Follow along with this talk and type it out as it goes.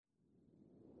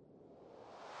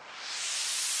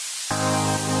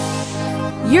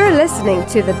You're listening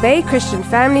to the Bay Christian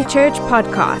Family Church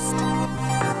podcast.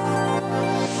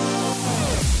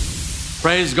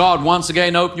 Praise God. Once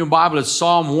again, open your Bible at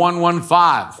Psalm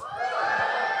 115.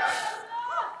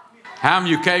 How many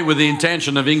you came with the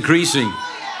intention of increasing?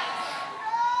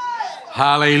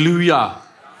 Hallelujah.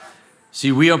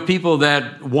 See, we are people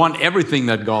that want everything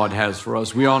that God has for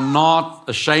us. We are not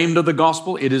ashamed of the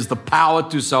gospel. It is the power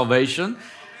to salvation.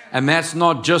 And that's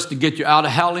not just to get you out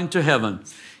of hell into heaven.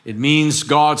 It means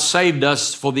God saved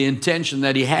us for the intention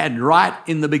that He had right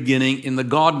in the beginning in the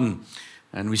garden.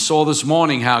 And we saw this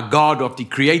morning how God, after He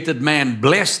created man,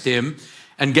 blessed him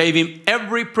and gave him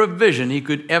every provision he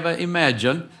could ever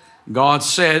imagine. God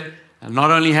said, and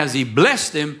not only has He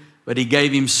blessed him, but He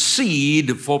gave him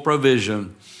seed for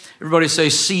provision. Everybody say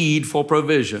seed for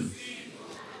provision.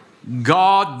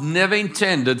 God never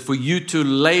intended for you to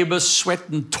labor, sweat,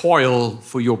 and toil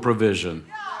for your provision.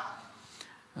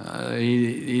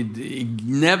 He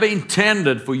never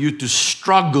intended for you to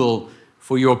struggle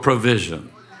for your provision.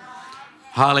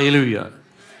 Hallelujah.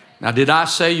 Now, did I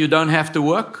say you don't have to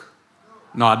work?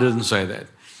 No, I didn't say that.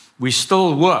 We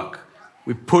still work.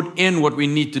 We put in what we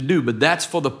need to do, but that's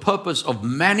for the purpose of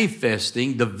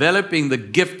manifesting, developing the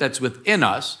gift that's within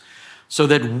us so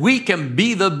that we can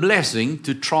be the blessing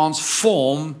to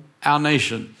transform our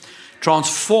nation,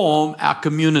 transform our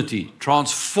community,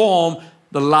 transform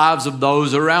the lives of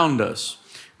those around us.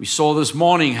 We saw this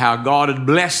morning how God had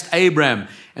blessed Abraham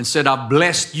and said, "I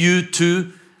blessed you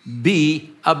to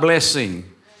be a blessing."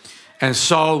 And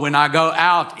so when I go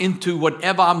out into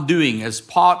whatever I'm doing as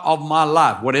part of my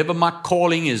life, whatever my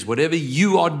calling is, whatever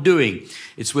you are doing,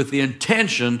 it's with the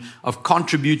intention of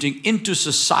contributing into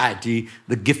society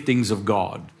the giftings of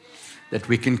God. That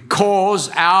we can cause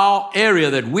our area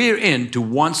that we're in to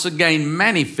once again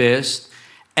manifest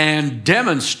and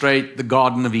demonstrate the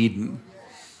Garden of Eden.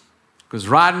 Because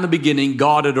right in the beginning,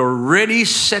 God had already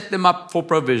set them up for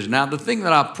provision. Now, the thing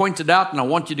that I pointed out, and I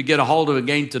want you to get a hold of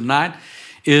again tonight,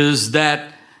 is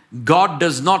that God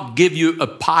does not give you a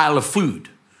pile of food.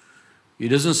 He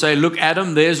doesn't say, "Look,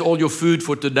 Adam, there's all your food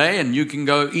for today, and you can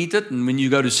go eat it. And when you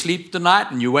go to sleep tonight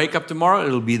and you wake up tomorrow,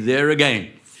 it'll be there again."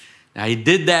 Now, He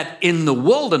did that in the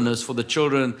wilderness for the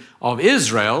children of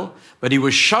Israel, but He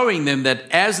was showing them that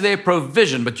as their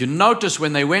provision. But you notice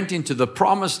when they went into the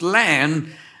promised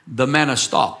land, the manna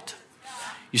stopped.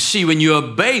 You see, when you're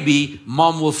a baby,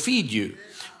 mom will feed you.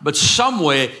 But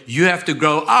somewhere you have to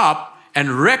grow up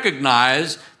and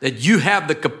recognize that you have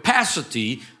the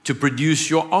capacity to produce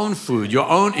your own food, your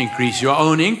own increase, your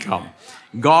own income.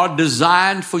 God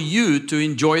designed for you to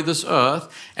enjoy this earth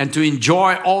and to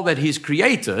enjoy all that He's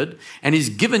created, and He's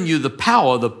given you the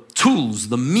power, the tools,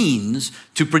 the means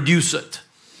to produce it.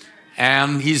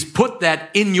 And He's put that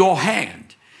in your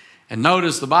hand. And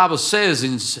notice the Bible says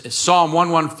in Psalm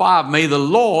 115, may the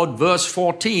Lord, verse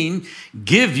 14,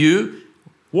 give you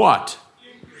what?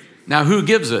 Now, who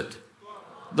gives it?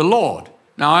 The Lord.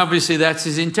 Now, obviously, that's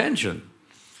His intention.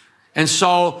 And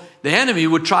so the enemy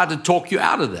would try to talk you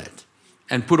out of that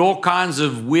and put all kinds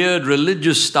of weird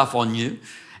religious stuff on you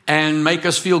and make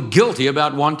us feel guilty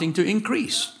about wanting to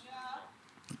increase.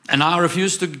 And I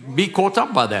refuse to be caught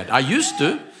up by that. I used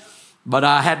to, but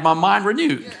I had my mind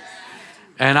renewed.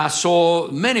 And I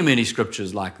saw many, many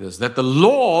scriptures like this, that the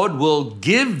Lord will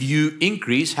give you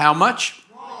increase. How much?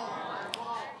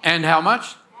 And how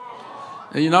much?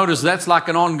 And you notice that's like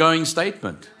an ongoing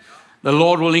statement. The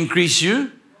Lord will increase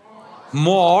you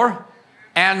more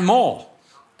and more.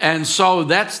 And so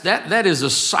that is a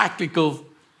cyclical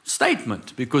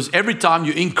statement, because every time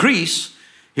you increase,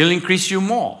 He'll increase you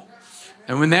more.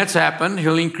 And when that's happened,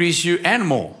 He'll increase you and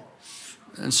more.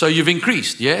 And so you've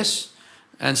increased, yes?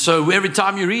 And so every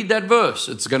time you read that verse,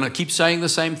 it's going to keep saying the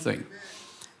same thing.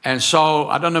 And so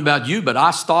I don't know about you, but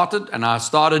I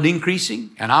started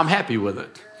increasing, and I'm happy with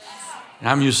it. And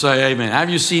how many of you say amen? Have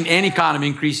you seen any kind of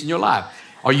increase in your life?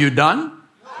 Are you done?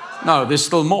 No, there's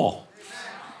still more.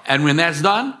 And when that's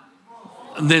done,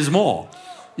 there's more.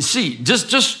 You see,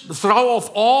 just throw off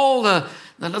all the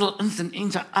little,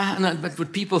 but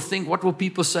what people think, what will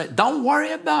people say? Don't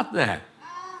worry about that.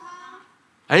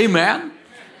 Amen.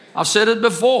 I've said it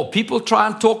before. People try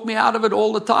and talk me out of it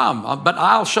all the time. But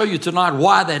I'll show you tonight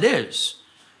why that is.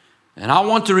 And I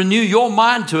want to renew your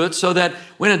mind to it so that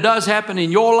when it does happen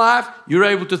in your life, you're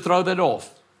able to throw that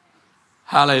off.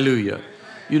 Hallelujah.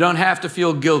 You don't have to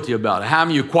feel guilty about it. How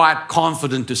many of you are quite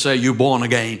confident to say you're born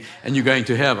again and you're going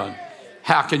to heaven?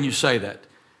 How can you say that?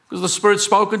 Because the Spirit's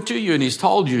spoken to you and He's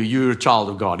told you you're a child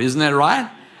of God. Isn't that right?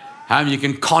 How many of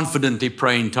you can confidently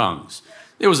pray in tongues?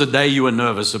 There was a day you were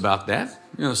nervous about that.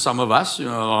 You know, some of us,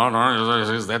 oh, no,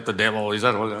 is that the devil? Is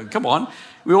that? Come on.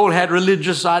 We all had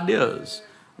religious ideas.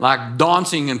 like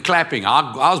dancing and clapping.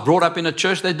 I was brought up in a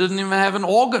church that didn't even have an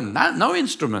organ, no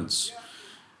instruments.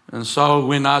 And so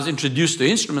when I was introduced to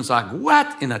instruments, like,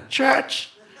 what, in a church?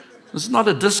 This is not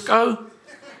a disco.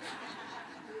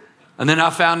 And then I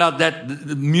found out that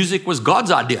the music was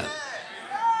God's idea.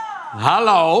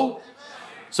 Hello.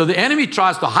 So the enemy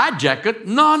tries to hijack it.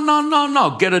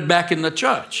 No. Get it back in the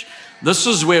church. This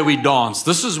is where we dance.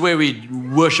 This is where we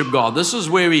worship God. This is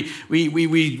where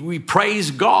we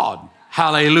praise God.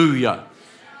 Hallelujah.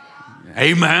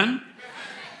 Amen.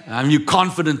 And you're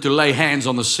confident to lay hands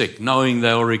on the sick, knowing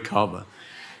they'll recover.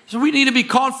 So we need to be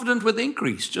confident with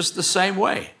increase, just the same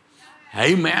way.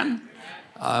 Amen.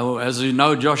 As you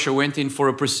know, Joshua went in for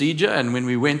a procedure, and when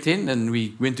we went in and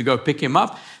we went to go pick him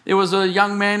up, there was a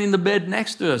young man in the bed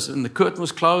next to us, and the curtain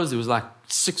was closed. There was like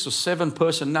 6 or 7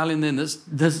 personnel in there, and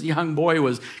this young boy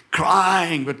was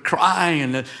crying.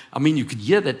 And I mean, you could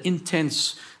hear that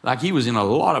intense, like he was in a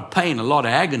lot of pain, a lot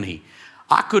of agony.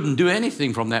 I couldn't do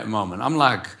anything from that moment. I'm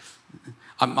like,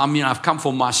 I've come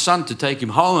for my son to take him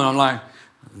home, and I'm like,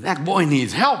 that boy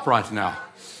needs help right now.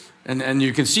 And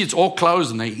you can see it's all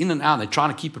closed, and they're in and out. They're trying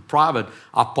to keep it private.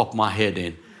 I popped my head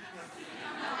in.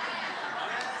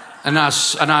 And I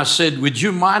said, would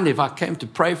you mind if I came to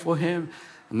pray for him?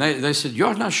 And they said,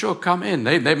 you're not sure, come in.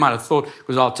 They might have thought,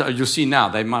 because you'll see now,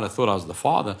 they might have thought I was the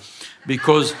father.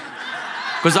 Because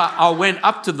I went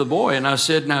up to the boy and I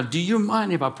said, now, do you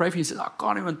mind if I pray for you? He said, I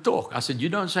can't even talk. I said, you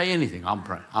don't say anything. I'm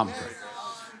praying.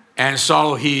 And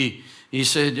so he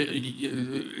said,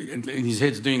 his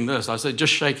head's doing this. I said,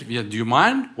 just shake it. Do you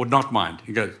mind or not mind?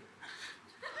 He goes.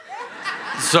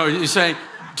 So he's saying,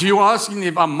 do you ask me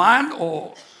if I mind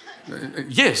or...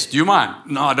 Yes, do you mind?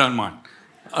 No, I don't mind.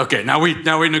 Okay, now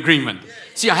we're in agreement.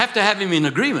 See, I have to have him in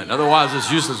agreement. Otherwise,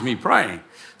 it's useless me praying.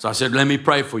 So I said, let me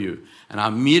pray for you. And I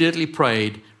immediately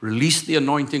prayed, released the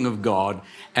anointing of God,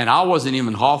 and I wasn't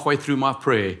even halfway through my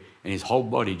prayer, and his whole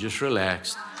body just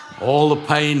relaxed. All the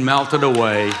pain melted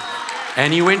away,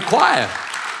 and he went quiet.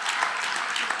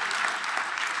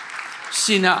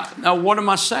 See, now what am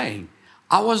I saying?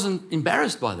 I wasn't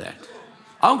embarrassed by that.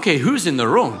 I don't care who's in the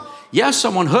room. Yes,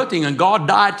 someone hurting, and God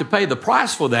died to pay the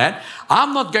price for that.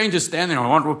 I'm not going to stand there and I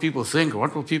wonder what people think,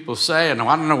 what will people say, and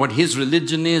I don't know what his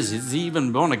religion is. Is he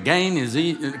even born again?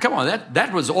 Come on,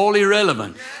 that was all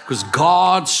irrelevant, because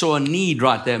God saw a need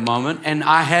right that moment, and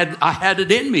I had it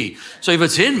in me. So if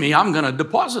it's in me, I'm going to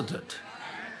deposit it.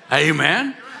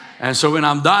 Amen. And so when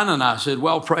I'm done, and I said,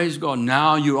 well, praise God,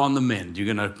 now you're on the mend.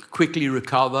 You're going to quickly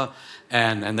recover.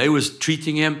 And they was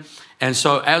treating him. And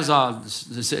so as I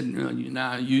said,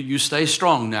 now you stay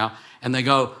strong now. And they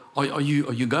go, are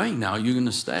you going now? Are you going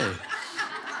to stay?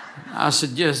 I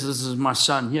said, yes, this is my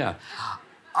son here.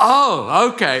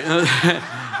 Oh, okay.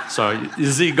 So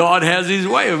you see, God has his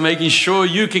way of making sure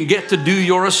you can get to do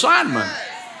your assignment.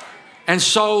 And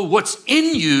so what's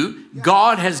in you,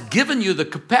 God has given you the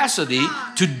capacity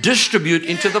to distribute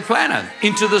into the planet,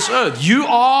 into this earth. You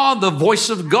are the voice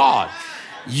of God.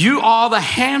 You are the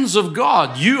hands of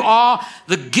God. You are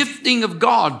the gifting of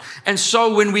God. And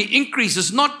so when we increase,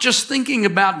 it's not just thinking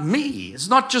about me. It's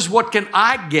not just what can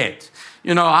I get.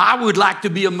 I would like to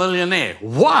be a millionaire.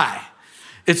 Why?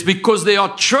 It's because there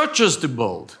are churches to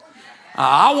build.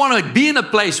 I want to be in a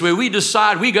place where we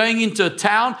decide we're going into a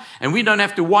town and we don't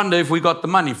have to wonder if we got the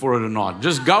money for it or not.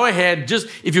 Just go ahead. Just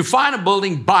if you find a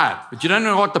building, buy it. But you don't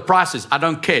know what the price is. I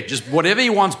don't care. Just whatever he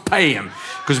wants, pay him.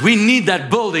 Because we need that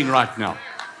building right now.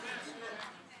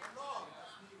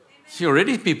 See,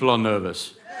 already people are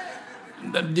nervous.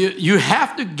 You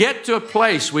have to get to a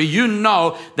place where you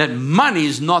know that money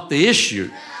is not the issue.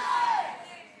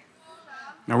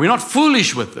 Now, we're not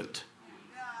foolish with it.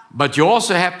 But you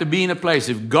also have to be in a place,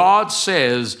 if God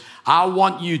says, I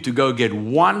want you to go get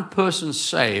one person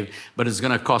saved, but it's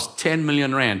going to cost 10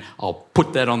 million rand, I'll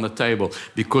put that on the table.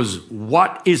 Because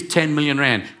what is 10 million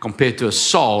rand compared to a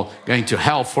soul going to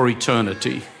hell for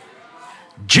eternity?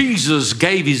 Jesus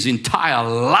gave his entire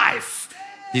life,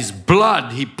 his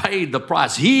blood, he paid the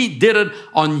price. He did it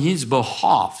on his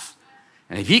behalf.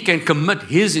 And if he can commit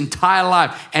his entire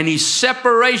life and his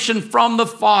separation from the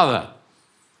Father,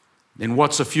 then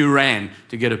what's a few rand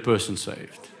to get a person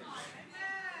saved?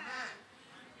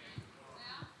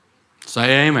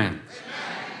 Say amen.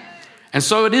 And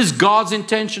so it is God's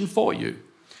intention for you.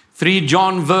 3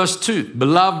 John verse 2.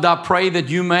 Beloved, I pray that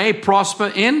you may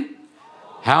prosper in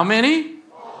how many?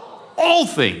 All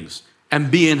things, and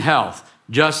be in health,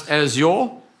 just as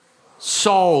your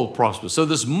soul prospers. So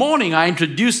this morning I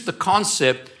introduced the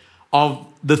concept of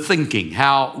the thinking,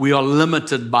 how we are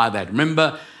limited by that.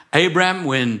 Remember Abraham,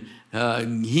 when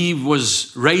he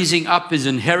was raising up his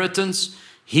inheritance,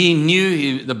 He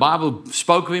knew, the Bible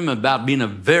spoke of him about being a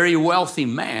very wealthy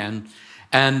man.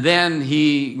 And then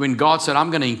when God said, I'm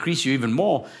going to increase you even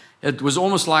more, it was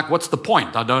almost like, what's the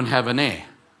point? I don't have an heir.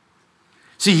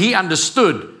 See, he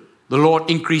understood the Lord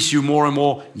increase you more and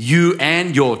more, you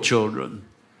and your children.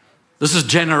 This is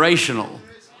generational.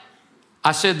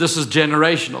 I said this is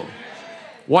generational.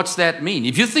 What's that mean?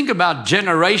 If you think about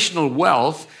generational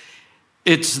wealth,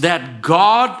 it's that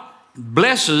God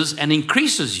blesses and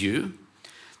increases you,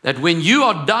 that when you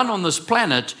are done on this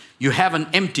planet, you haven't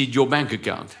emptied your bank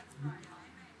account.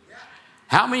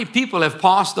 How many people have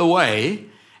passed away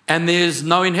and there's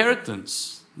no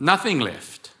inheritance, nothing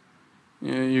left?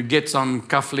 You get some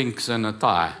cufflinks and a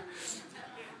tie.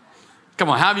 Come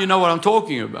on, how do you know what I'm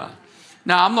talking about?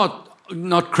 Now, I'm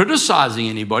not criticizing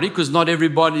anybody because not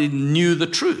everybody knew the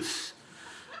truth.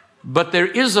 But there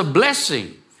is a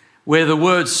blessing where the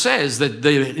word says that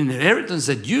the inheritance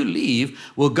that you leave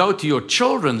will go to your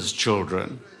children's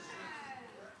children.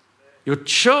 Your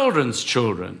children's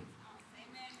children.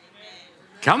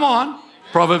 Come on.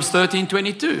 Proverbs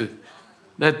 13:22.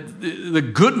 That the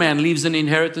good man leaves an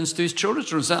inheritance to his children's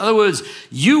children. So in other words,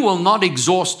 you will not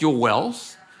exhaust your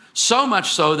wealth, so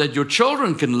much so that your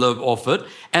children can live off it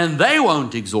and they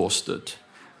won't exhaust it.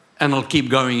 And it'll keep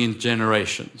going in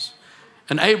generations.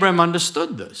 And Abraham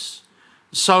understood this.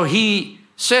 So he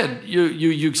said,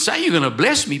 you say you're going to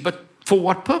bless me, but for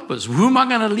what purpose? Who am I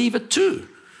going to leave it to?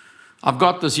 I've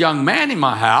got this young man in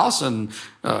my house and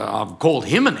I've called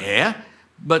him an heir,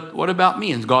 but what about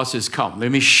me? And God says, come, let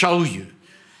me show you.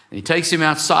 And he takes him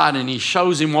outside and he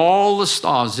shows him all the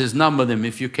stars, says, number them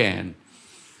if you can.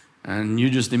 And you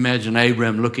just imagine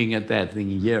Abraham looking at that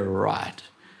thinking, yeah, right.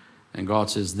 And God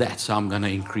says, that's how I'm going to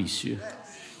increase you.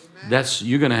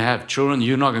 You're going to have children,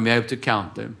 you're not going to be able to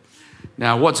count them.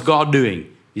 Now, what's God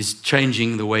doing? He's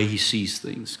changing the way he sees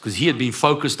things, because he had been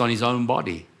focused on his own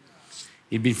body.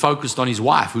 He'd been focused on his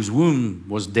wife, whose womb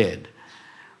was dead.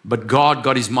 But God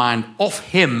got his mind off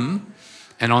him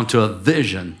and onto a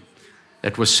vision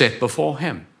that was set before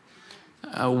him.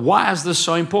 Why is this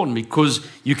so important? Because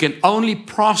you can only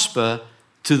prosper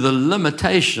to the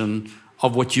limitation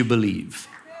of what you believe.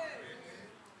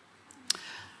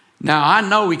 Now, I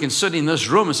know we can sit in this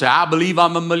room and say, I believe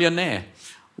I'm a millionaire.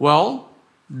 Well,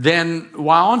 then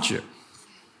why aren't you?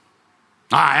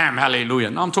 I am, hallelujah.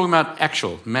 No, I'm talking about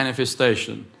actual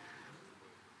manifestation.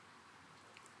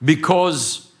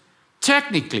 Because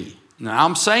technically, now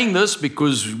I'm saying this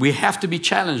because we have to be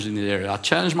challenged in this area. I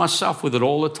challenge myself with it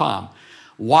all the time.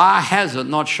 Why has it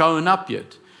not shown up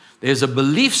yet? There's a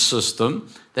belief system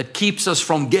that keeps us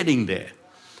from getting there.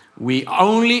 We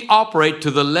only operate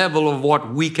to the level of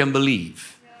what we can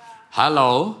believe.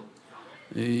 Hello?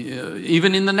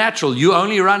 Even in the natural, you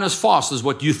only run as fast as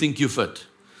what you think you fit.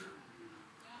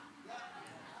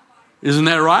 Isn't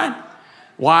that right?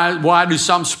 Why do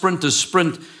some sprinters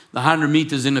sprint the 100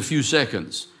 meters in a few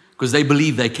seconds? Because they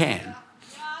believe they can.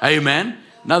 Amen?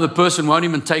 Another person won't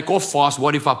even take off fast.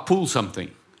 What if I pull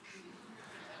something?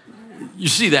 You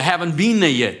see, they haven't been there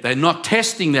yet. They're not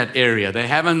testing that area. They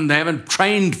haven't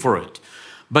trained for it.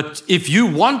 But if you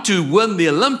want to win the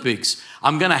Olympics,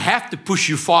 I'm going to have to push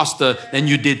you faster than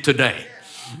you did today.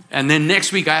 And then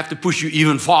next week, I have to push you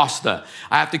even faster.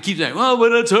 I have to keep saying, well,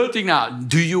 but it's hurting now.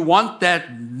 Do you want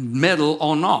that medal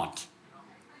or not?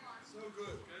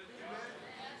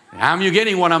 How are you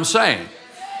getting what I'm saying?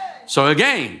 So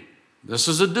again, this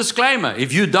is a disclaimer.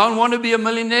 If you don't want to be a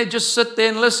millionaire, just sit there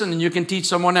and listen and you can teach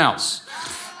someone else.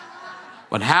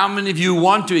 But how many of you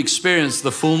want to experience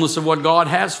the fullness of what God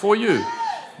has for you?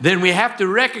 Then we have to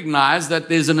recognize that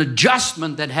there's an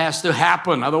adjustment that has to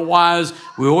happen. Otherwise,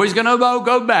 we're always going to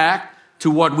go back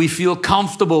to what we feel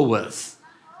comfortable with.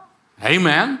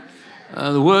 Amen.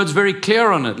 The word's very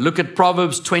clear on it. Look at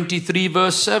Proverbs 23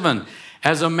 verse 7.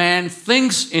 As a man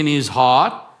thinks in his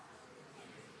heart,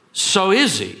 so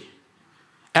is he.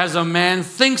 As a man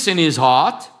thinks in his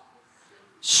heart,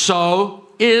 so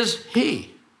is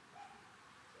he.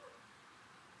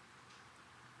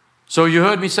 So you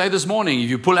heard me say this morning, if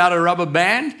you pull out a rubber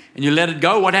band and you let it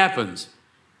go, what happens?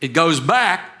 It goes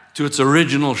back to its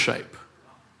original shape.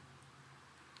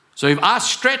 So if I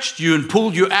stretched you and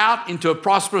pulled you out into a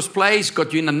prosperous place,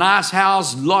 got you in a nice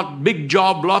house, big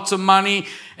job, lots of money,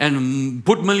 and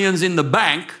put millions in the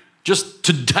bank, just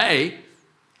today,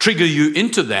 trigger you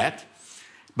into that,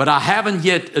 but I haven't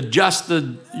yet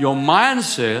adjusted your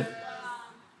mindset,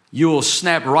 you will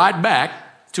snap right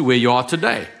back to where you are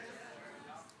today.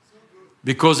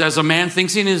 Because as a man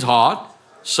thinks in his heart,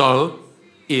 so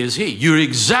is he. You're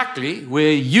exactly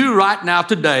where you right now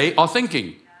today are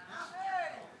thinking.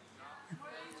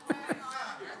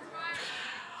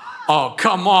 Oh,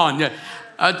 come on.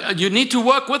 You need to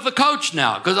work with the coach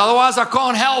now, because otherwise I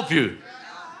can't help you.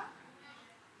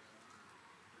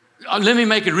 Let me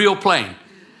make it real plain.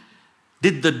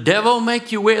 Did the devil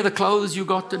make you wear the clothes you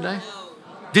got today?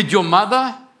 Did your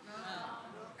mother?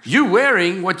 You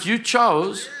wearing what you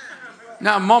chose.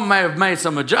 Now, mom may have made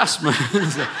some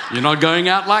adjustments. You're not going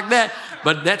out like that.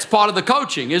 But that's part of the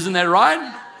coaching, isn't that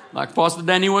right? Like Pastor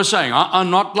Danny was saying, I'm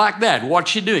not like that.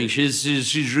 What's she doing? She's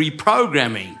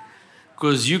reprogramming.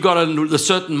 Because you got a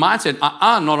certain mindset.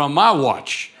 Not on my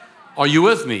watch. Are you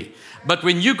with me? But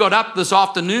when you got up this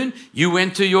afternoon, you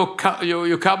went to your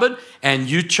cupboard and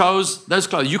you chose those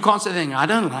clothes. You can't say, I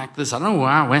don't like this. I don't know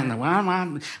why I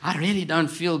went. I really don't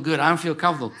feel good. I don't feel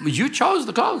comfortable. You chose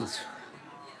the clothes.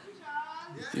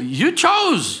 You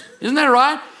chose. Isn't that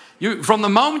right? From the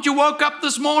moment you woke up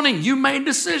this morning, you made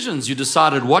decisions. You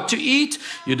decided what to eat.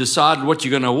 You decided what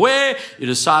you're going to wear. You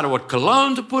decided what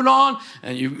cologne to put on.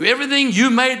 And everything you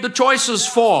made the choices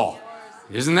for.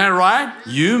 Isn't that right?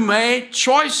 You made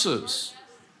choices.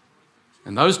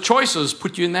 And those choices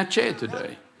put you in that chair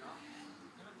today.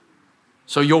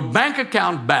 So your bank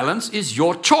account balance is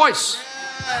your choice.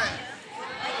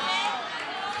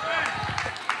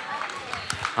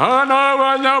 Oh,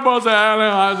 no,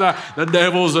 the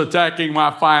devil's attacking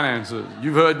my finances.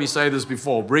 You've heard me say this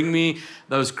before. Bring me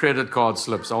those credit card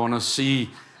slips. I want to see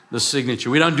the signature.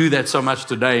 We don't do that so much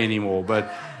today anymore, but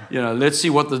let's see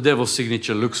what the devil's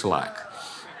signature looks like.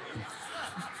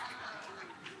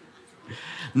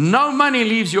 No money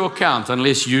leaves your account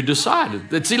unless you decide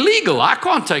it. It's illegal. I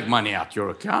can't take money out your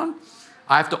account.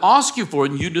 I have to ask you for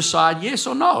it, and you decide yes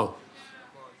or no.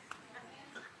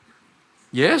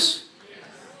 Yes?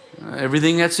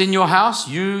 Everything that's in your house,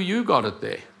 you got it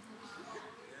there.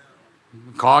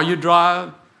 The car you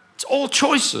drive, it's all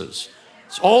choices.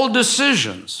 It's all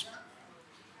decisions.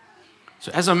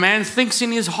 So as a man thinks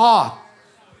in his heart,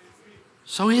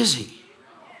 so is he.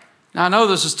 Now, I know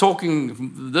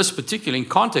this particular in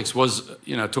context was,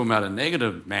 talking about a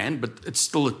negative man, but it's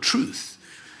still a truth.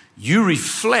 You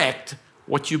reflect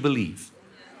what you believe.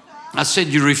 I said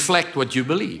you reflect what you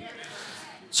believe.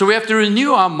 So we have to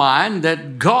renew our mind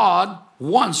that God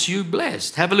wants you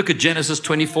blessed. Have a look at Genesis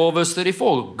 24, verse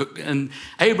 34. And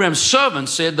Abraham's servant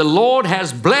said, the Lord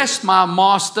has blessed my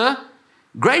master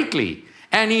greatly,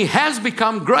 and he has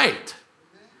become great.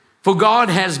 For God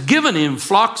has given him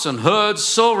flocks and herds,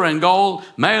 silver and gold,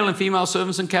 male and female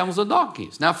servants and camels and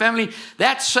donkeys. Now, family,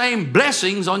 that same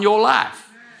blessing's on your life.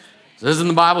 Doesn't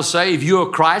the Bible say if you are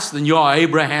Christ, then you are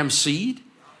Abraham's seed?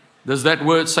 Does that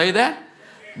word say that?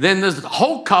 Then the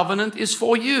whole covenant is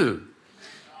for you.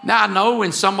 Now, I know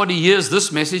when somebody hears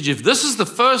this message, if this is the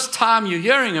first time you're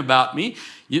hearing about me,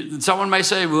 someone may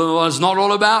say, well, it's not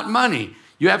all about money.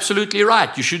 You're absolutely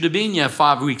right. You should have been here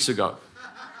 5 weeks ago.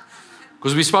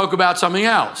 Because we spoke about something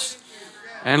else.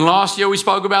 And last year we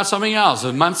spoke about something else.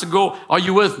 And months ago, are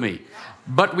you with me?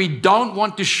 But we don't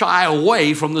want to shy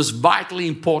away from this vitally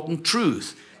important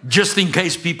truth, just in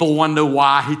case people wonder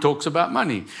why he talks about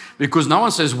money. Because no one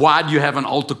says, why do you have an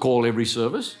altar call every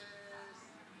service?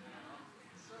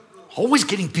 Always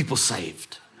getting people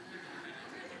saved.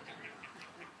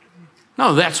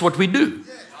 No, that's what we do.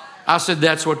 I said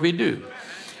that's what we do.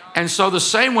 And so the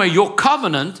same way your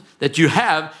covenant that you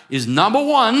have is number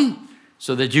one,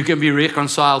 so that you can be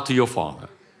reconciled to your Father.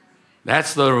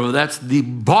 That's the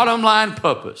bottom line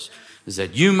purpose, is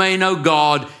that you may know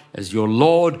God as your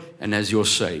Lord and as your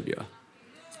Savior.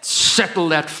 Settle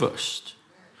that first.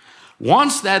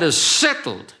 Once that is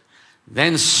settled,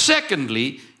 then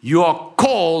secondly, you are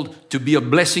called to be a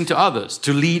blessing to others,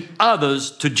 to lead others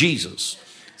to Jesus.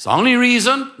 It's the only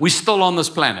reason we're still on this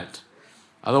planet.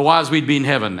 Otherwise, we'd be in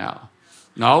heaven now.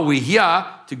 No, we're here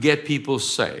to get people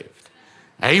saved.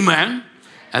 Amen.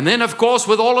 And then, of course,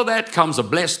 with all of that comes a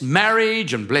blessed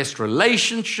marriage and blessed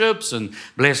relationships and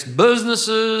blessed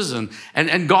businesses. And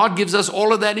God gives us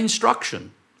all of that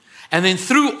instruction. And then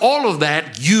through all of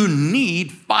that, you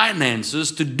need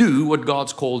finances to do what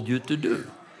God's called you to do.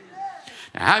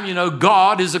 Now, how do you know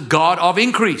God is a God of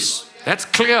increase? That's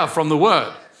clear from the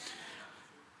Word.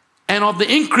 And of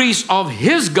the increase of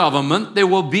His government, there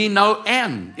will be no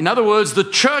end. In other words, the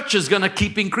church is going to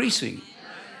keep increasing.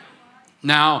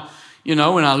 Now,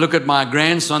 when I look at my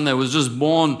grandson that was just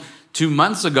born 2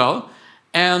 months ago,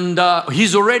 and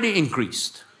he's already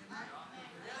increased.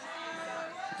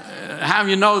 How do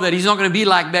you know that he's not going to be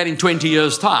like that in 20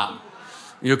 years' time?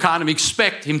 You kind of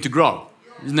expect him to grow.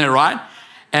 Isn't that right?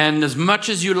 And as much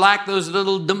as you like those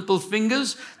little dimpled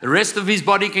fingers, the rest of his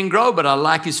body can grow, but I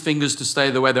like his fingers to stay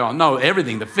the way they are. No,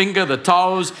 everything, the finger, the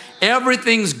toes,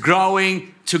 everything's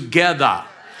growing together.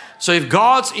 So if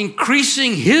God's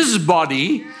increasing his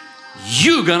body,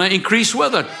 you're going to increase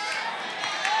with it.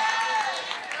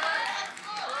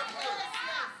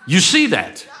 You see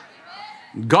that?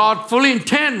 God fully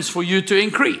intends for you to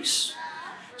increase.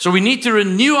 So we need to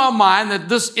renew our mind that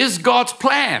this is God's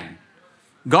plan.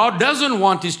 God doesn't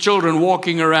want His children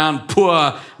walking around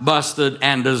poor, busted,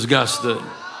 and disgusted.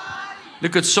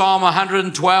 Look at Psalm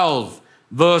 112,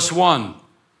 verse 1.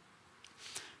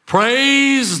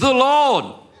 Praise the Lord.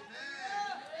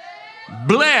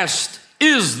 Blessed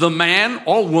is the man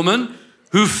or woman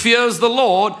who fears the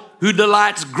Lord, who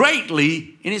delights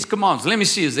greatly in His commands. Let me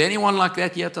see, is there anyone like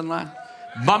that yet tonight?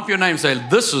 Bump your name and say,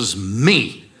 this is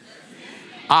me.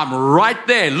 I'm right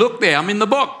there. Look there. I'm in the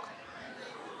book.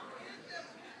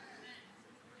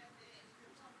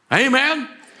 Amen.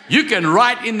 You can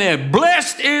write in there,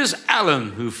 blessed is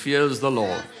Allan who fears the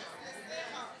Lord.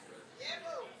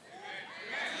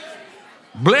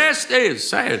 Blessed is,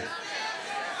 say it.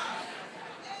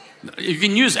 You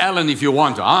can use Allan if you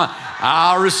want to.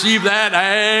 I'll receive that.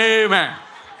 Amen.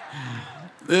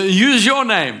 Use your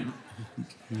name.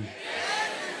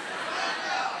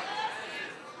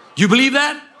 Do you believe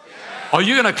that? Are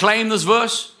you going to claim this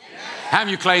verse? Have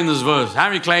you claimed this verse?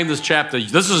 Have you claimed this chapter?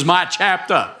 This is my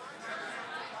chapter.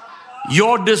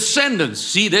 Your descendants,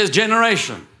 see, there's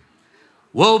generation,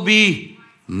 will be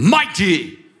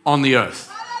mighty on the earth.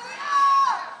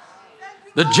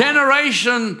 The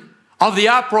generation of the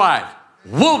upright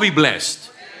will be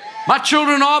blessed. My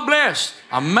children are blessed.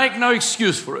 I make no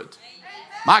excuse for it.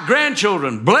 My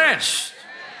grandchildren, blessed.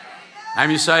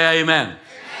 And you say amen.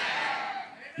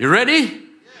 You ready?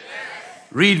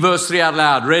 Read verse 3 out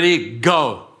loud. Ready?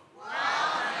 Go.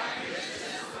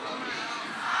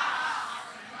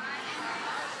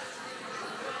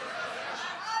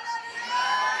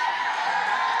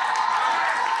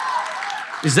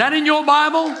 Is that in your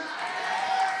Bible?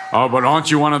 Oh, but aren't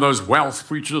you one of those wealth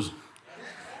preachers?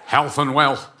 Health and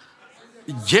wealth.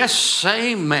 Yes,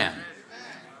 amen.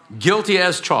 Guilty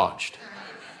as charged.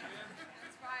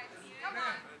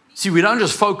 See, we don't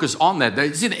just focus on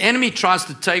that. See, the enemy tries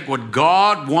to take what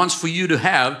God wants for you to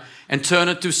have and turn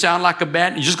it to sound like a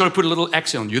bad. You just got to put a little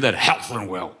accent on you, that health and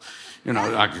wealth. You know,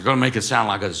 like you're going to make it sound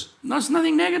like it's. No, there's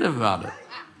nothing negative about it.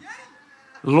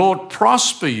 Lord,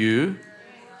 prosper you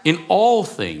in all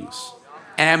things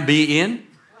and be in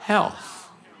health.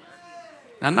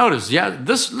 Now notice,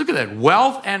 look at that.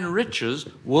 Wealth and riches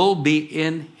will be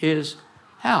in His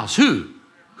house. Who?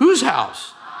 Whose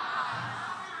house?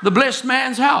 The blessed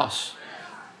man's house.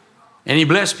 Any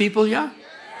blessed people here?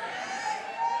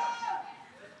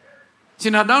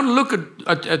 See, now don't look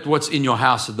at what's in your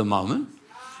house at the moment.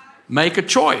 Make a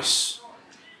choice.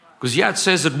 Because it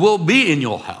says it will be in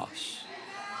your house.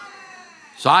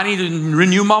 So I need to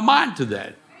renew my mind to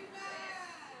that.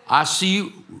 I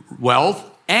see wealth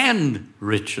and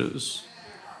riches.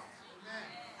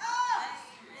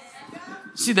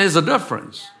 See, there's a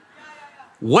difference.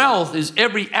 Wealth is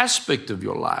every aspect of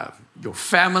your life. Your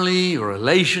family, your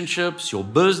relationships, your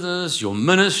business, your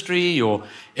ministry, your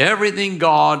everything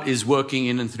God is working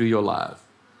in and through your life.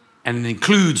 And it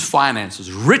includes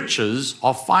finances. Riches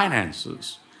are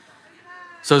finances.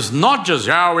 So it's not just,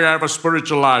 we have a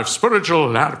spiritual life.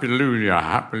 Spiritual, hallelujah,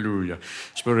 hallelujah.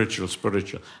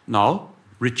 Spiritual. No,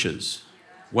 riches.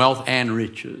 Wealth and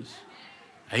riches.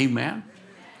 Amen.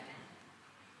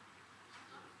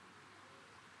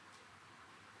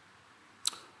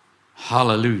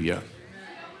 Hallelujah.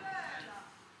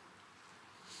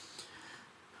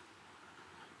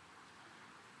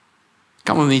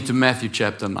 Come with me to Matthew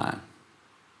chapter 9.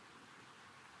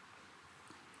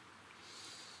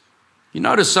 You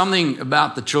notice something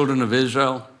about the children of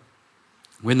Israel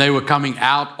when they were coming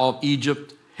out of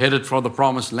Egypt, headed for the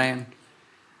promised land?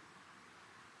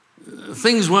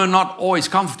 Things were not always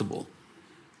comfortable,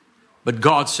 but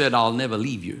God said, I'll never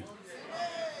leave you.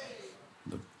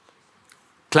 The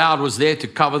cloud was there to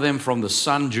cover them from the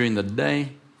sun during the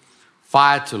day,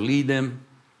 fire to lead them,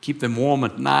 keep them warm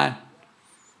at night.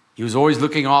 He was always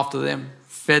looking after them,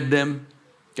 fed them,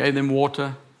 gave them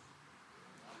water.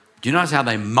 Do you notice how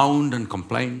they moaned and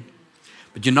complained?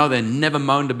 But you know they never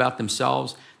moaned about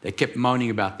themselves. They kept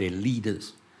moaning about their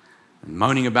leaders and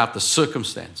moaning about the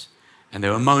circumstance. And they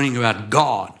were moaning about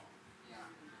God.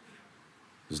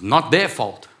 It's not their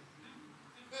fault.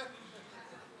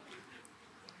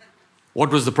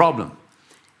 What was the problem?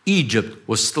 Egypt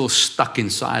was still stuck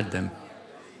inside them.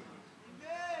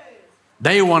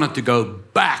 They wanted to go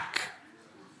back.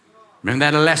 Remember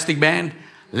that elastic band?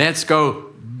 Let's go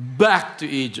back to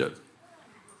Egypt.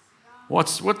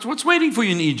 What's waiting for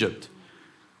you in Egypt?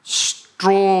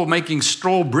 Making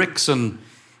straw bricks and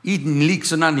eating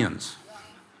leeks and onions.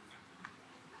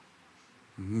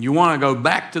 You want to go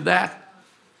back to that?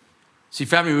 See,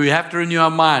 family, we have to renew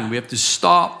our mind. We have to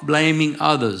stop blaming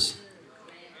others.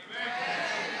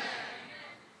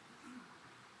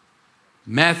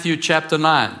 Matthew chapter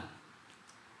 9.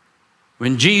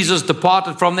 When Jesus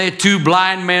departed from there, 2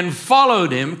 blind men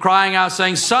followed him, crying out,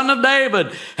 saying, Son of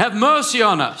David, have mercy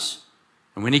on us.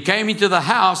 And when he came into the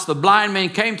house, the blind men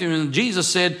came to him, and Jesus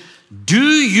said, do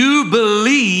you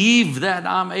believe that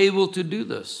I'm able to do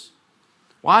this?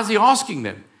 Why is he asking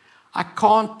them? I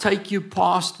can't take you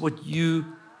past what you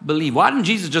believe. Why didn't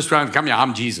Jesus just run, come here,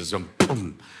 I'm Jesus. And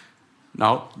boom.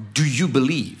 No, do you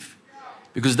believe?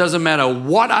 Because it doesn't matter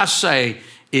what I say,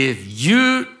 if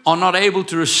you are not able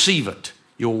to receive it,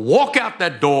 you'll walk out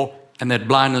that door and that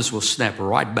blindness will snap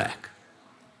right back.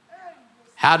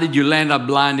 How did you land up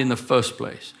blind in the first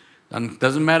place?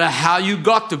 Doesn't matter how you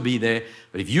got to be there,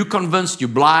 but if you're convinced you're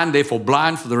blind, therefore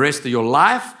blind for the rest of your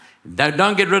life,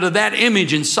 don't get rid of that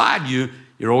image inside you,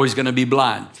 you're always going to be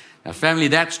blind. Now, family,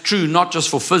 that's true not just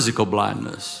for physical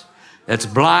blindness. That's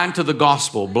blind to the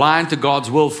gospel, blind to God's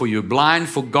will for you, blind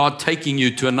for God taking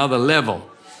you to another level.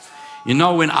 You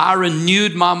know, when I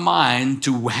renewed my mind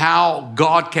to how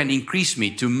God can increase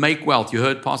me to make wealth, you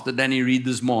heard Pastor Danny read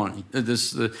this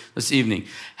evening,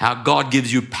 how God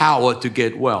gives you power to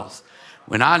get wealth.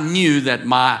 When I knew that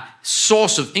my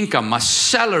source of income, my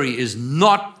salary is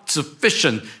not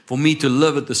sufficient for me to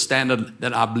live at the standard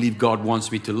that I believe God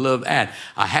wants me to live at,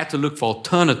 I had to look for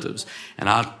alternatives. And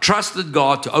I trusted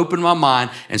God to open my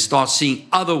mind and start seeing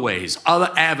other ways,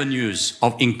 other avenues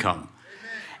of income.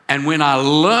 And when I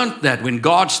learned that, when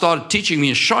God started teaching me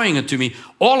and showing it to me,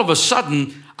 all of a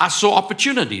sudden, I saw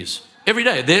opportunities. Every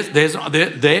day,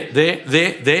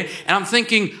 there. And I'm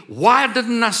thinking, why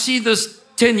didn't I see this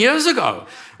 10 years ago?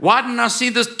 Why didn't I see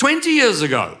this 20 years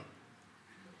ago?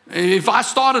 If I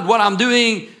started what I'm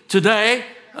doing today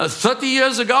 30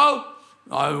 years ago,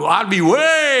 I'd be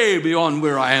way beyond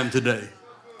where I am today.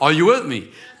 Are you with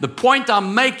me? The point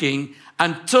I'm making,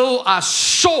 until I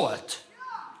saw it,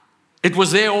 it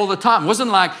was there all the time. It wasn't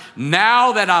like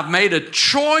now that I've made a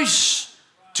choice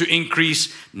to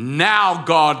increase, now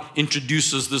God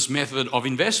introduces this method of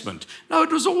investment. No,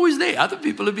 it was always there. Other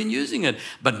people have been using it,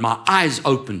 but my eyes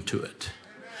opened to it.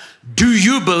 Do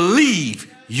you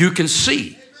believe you can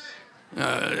see?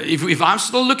 If I'm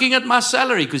still looking at my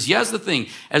salary, because here's the thing,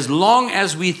 as long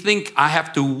as we think I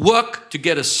have to work to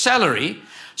get a salary,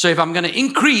 so if I'm going to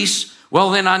increase,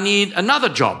 well, then I need another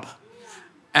job.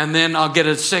 And then I'll get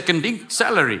a second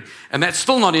salary. And that's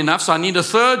still not enough, so I need a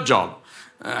third job.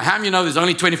 How many of you know there's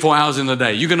only 24 hours in the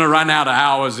day? You're going to run out of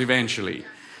hours eventually.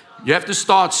 You have to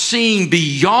start seeing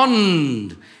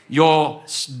beyond your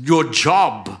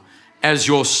job as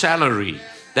your salary,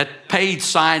 that paid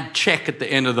side check at the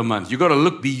end of the month. You've got to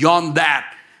look beyond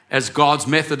that as God's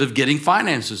method of getting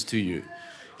finances to you.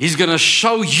 He's going to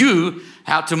show you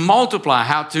how to multiply,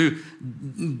 how to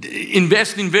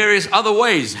invest in various other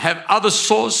ways, have other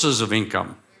sources of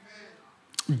income.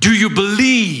 Do you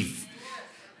believe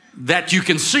that you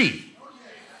can see?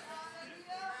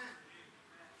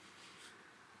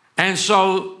 And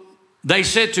so they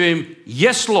said to him,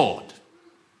 yes, Lord.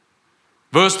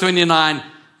 Verse 29,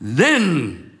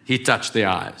 then he touched their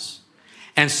eyes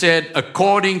and said,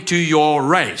 according to your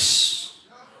race,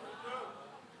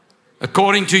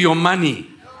 according to your money,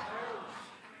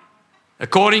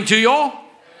 according to your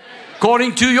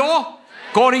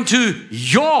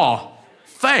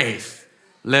faith,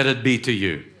 let it be to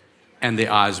you. And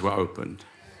their eyes were opened.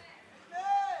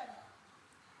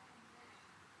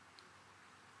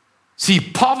 See,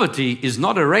 poverty is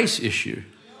not a race issue.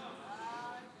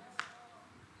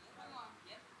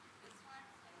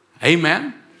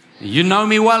 Amen. You know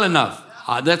me well enough.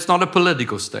 That's not a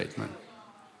political statement.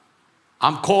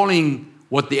 I'm calling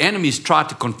what the enemies try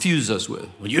to confuse us with.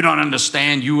 Well, you don't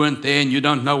understand, you weren't there, and you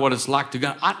don't know what it's like to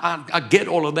go. I get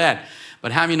all of that.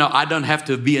 But how many know I don't have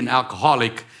to be an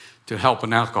alcoholic to help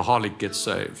an alcoholic get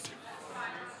saved?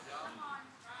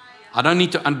 I don't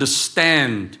need to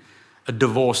understand a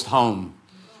divorced home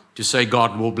to say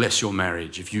God will bless your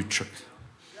marriage if you try.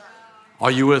 Are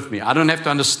you with me? I don't have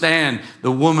to understand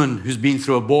the woman who's been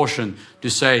through abortion to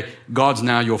say God's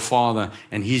now your father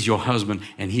and he's your husband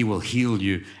and he will heal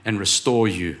you and restore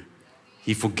you.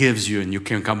 He forgives you and you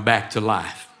can come back to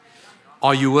life.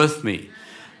 Are you with me?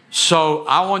 So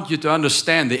I want you to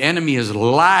understand the enemy has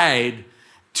lied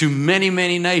to many,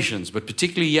 many nations, but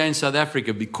particularly here in South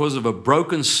Africa because of a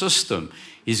broken system.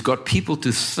 He's got people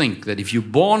to think that if you're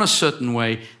born a certain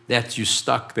way, that you're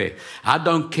stuck there. I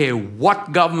don't care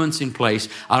what government's in place.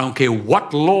 I don't care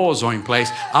what laws are in place.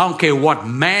 I don't care what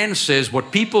man says,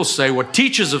 what people say, what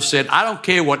teachers have said. I don't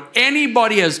care what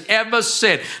anybody has ever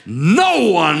said.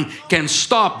 No one can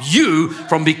stop you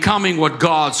from becoming what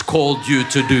God's called you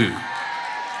to do.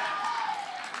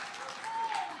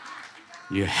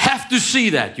 You have to see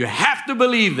that. You have to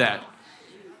believe that.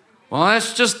 Well,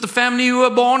 that's just the family you were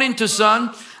born into,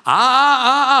 son.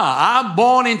 I'm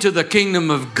born into the kingdom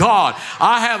of God.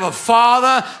 I have a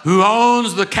father who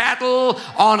owns the cattle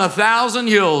on 1,000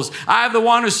 hills. I have the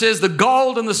one who says the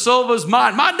gold and the silver is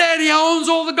mine. My daddy owns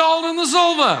all the gold and the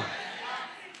silver.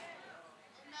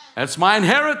 That's my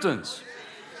inheritance.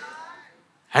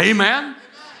 Amen.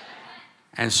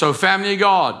 And so, family of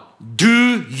God,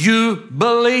 do you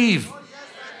believe?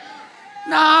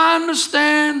 Now, I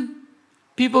understand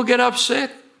people get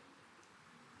upset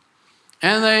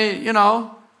and they,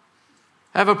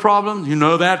 have a problem. You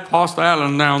know that, Pastor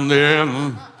Allan down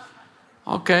there.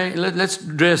 Okay, let's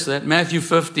address that. Matthew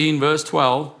 15, verse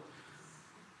 12.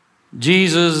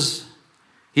 Jesus,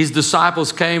 his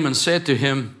disciples came and said to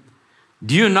him,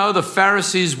 do you know the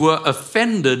Pharisees were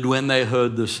offended when they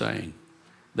heard the saying?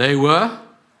 They were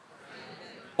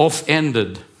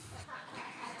offended.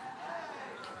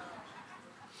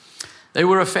 They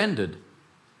were offended.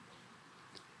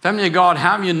 Family of God,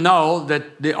 how do you know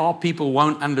that there are people who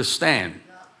won't understand?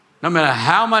 No matter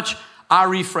how much I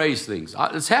rephrase things.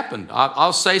 It's happened.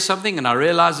 I'll say something and I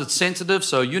realize it's sensitive,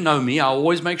 so you know me. I'll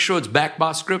always make sure it's backed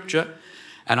by Scripture.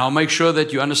 And I'll make sure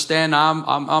that you understand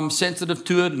I'm sensitive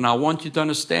to it and I want you to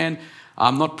understand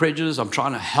I'm not prejudiced. I'm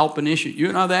trying to help an issue.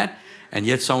 You know that? And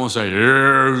yet someone will say,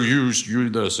 yeah, you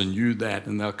this and you that.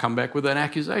 And they'll come back with an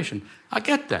accusation. I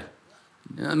get that.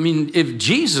 I mean, if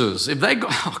they go,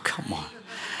 oh, come on.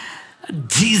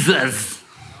 Jesus.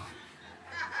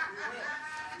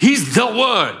 He's the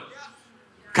Word.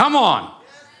 Come on.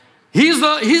 He's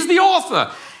the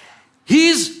author.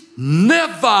 He's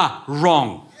never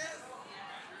wrong.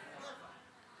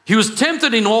 He was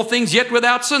tempted in all things, yet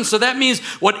without sin. So that means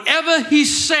whatever he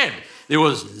said, there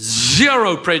was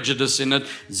zero prejudice in it,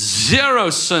 zero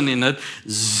sin in it,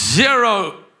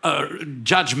 zero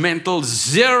judgmental,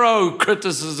 zero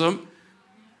criticism.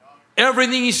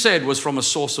 Everything he said was from a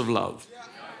source of love.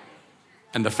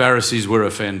 And the Pharisees were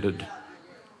offended.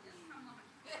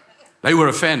 They were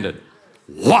offended.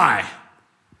 Why?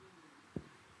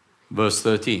 Verse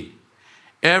 13.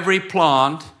 Every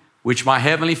plant which my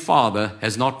heavenly Father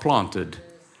has not planted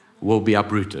will be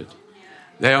uprooted.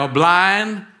 They are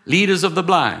blind leaders of the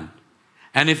blind.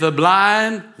 And if the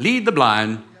blind lead the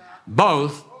blind,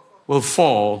 both will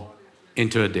fall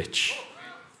into a ditch.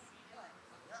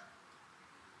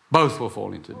 Both will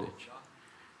fall into a ditch.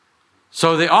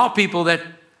 So there are people that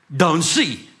don't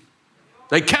see.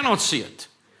 They cannot see it.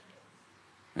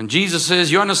 And Jesus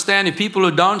says, you understand, if people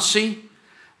who don't see,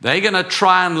 they're going to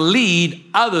try and lead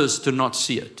others to not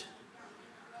see it.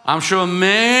 I'm sure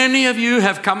many of you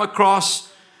have come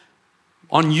across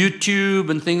on YouTube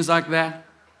and things like that.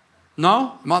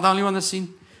 No? Am I the only one that's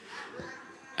seen?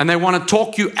 And they want to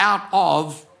talk you out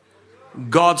of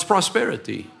God's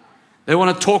prosperity. They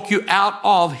want to talk you out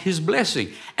of His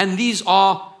blessing. And these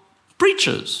are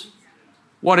preachers.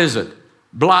 What is it?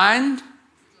 Blind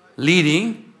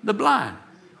leading the blind.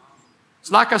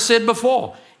 It's like I said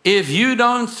before. If you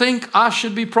don't think I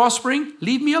should be prospering,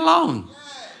 leave me alone.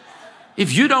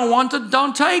 If you don't want it,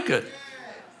 don't take it.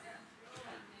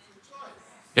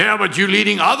 Yeah, but you're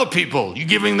leading other people. You're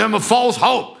giving them a false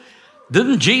hope.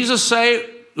 Didn't Jesus say,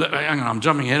 hang on, I'm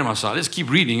jumping ahead of myself. Let's keep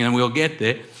reading and we'll get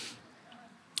there.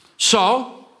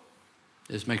 So,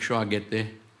 let's make sure I get there.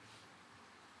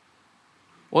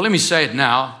 Well, let me say it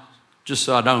now, just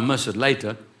so I don't miss it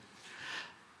later.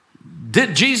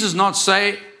 Did Jesus not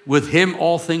say, with Him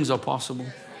all things are possible?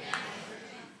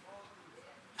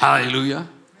 Hallelujah.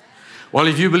 Well,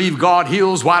 if you believe God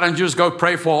heals, why don't you just go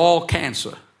pray for all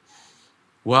cancer?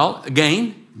 Well,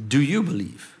 again, do you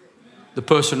believe? The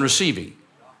person receiving.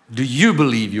 Do you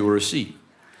believe you will receive?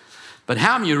 But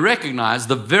how many of you recognize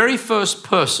the very first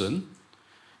person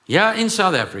here in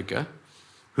South Africa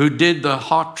who did the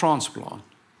heart transplant,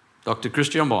 Dr.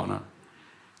 Christian Bonner?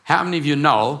 How many of you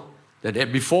know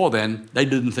that before then, they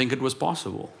didn't think it was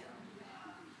possible?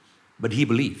 But he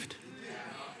believed.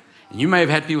 And you may have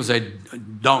had people say,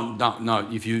 don't, no,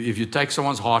 if you take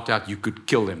someone's heart out, you could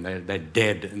kill them. They're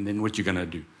dead, and then what you going to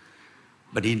do?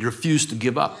 But he refused to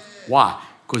give up. Why?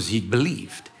 Because he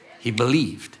believed. He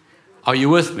believed. Are you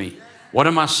with me? What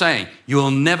am I saying? You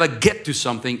will never get to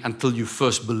something until you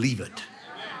first believe it.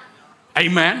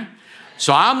 Amen?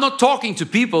 So I'm not talking to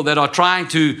people that are trying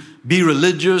to be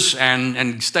religious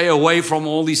and stay away from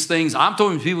all these things. I'm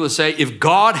talking to people that say, if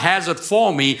God has it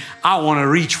for me, I want to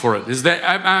reach for it.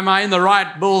 Am I in the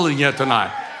right building here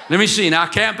tonight? Let me see. In our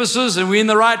campuses, are we in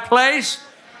the right place?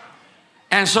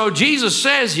 And so Jesus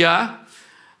says here,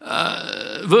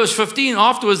 verse 15,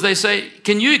 afterwards they say,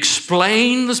 can you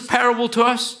explain this parable to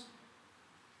us?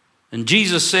 And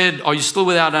Jesus said, are you still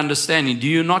without understanding? Do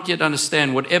you not yet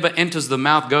understand? Whatever enters the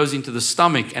mouth goes into the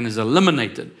stomach and is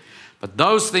eliminated. But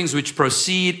those things which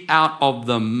proceed out of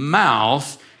the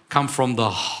mouth come from the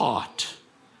heart.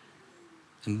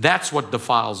 And that's what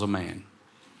defiles a man.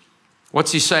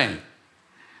 What's he saying?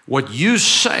 What you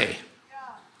say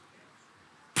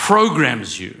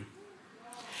programs you,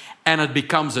 and it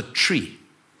becomes a tree.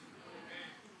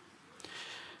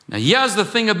 Now, here's the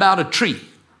thing about a tree.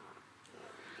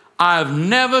 I've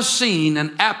never seen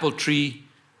an apple tree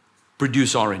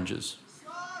produce oranges.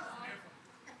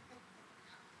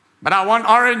 But I want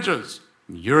oranges.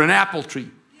 You're an apple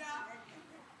tree.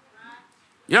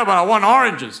 Yeah, but I want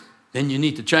oranges. Then you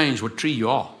need to change what tree you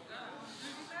are.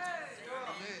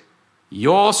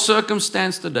 Your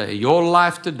circumstance today, your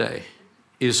life today,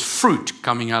 is fruit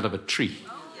coming out of a tree.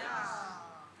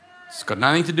 It's got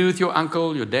nothing to do with your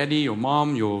uncle, your daddy, your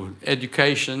mom, your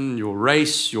education, your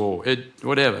race,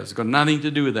 whatever. It's got nothing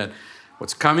to do with that.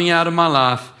 What's coming out of my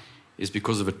life is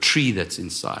because of a tree that's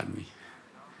inside me.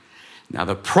 Now,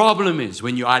 the problem is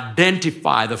when you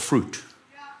identify the fruit.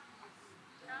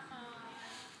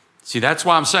 See, that's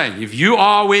why I'm saying, if you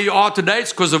are where you are today,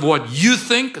 it's because of what you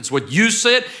think, it's what you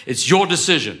said, it's your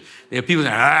decision. There are people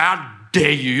saying, how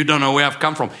dare you, you don't know where I've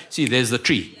come from. See, there's the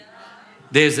tree.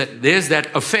 There's that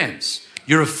offense.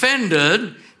 You're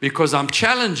offended because I'm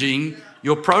challenging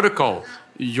your protocol,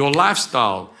 your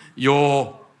lifestyle,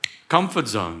 your comfort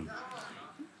zone.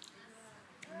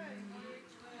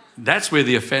 That's where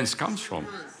the offense comes from.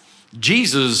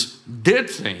 Jesus did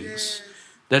things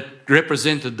that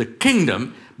represented the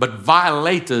kingdom, but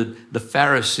violated the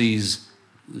Pharisees'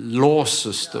 law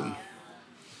system.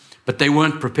 But they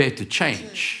weren't prepared to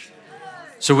change.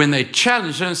 So when they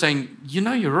challenged them saying, you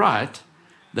know, you're right,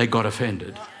 they got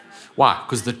offended. Why?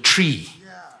 Because the tree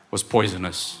was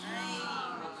poisonous.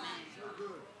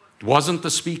 It wasn't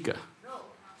the speaker.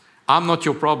 I'm not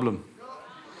your problem.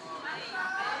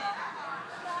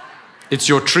 It's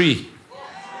your tree.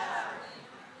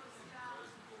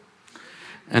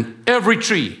 And every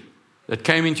tree that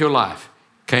came into your life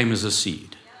came as a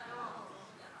seed.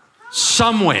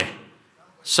 Somewhere,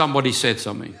 somebody said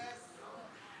something,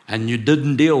 and you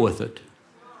didn't deal with it,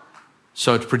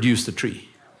 so it produced a tree.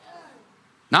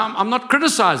 Now, I'm not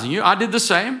criticizing you. I did the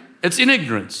same. It's in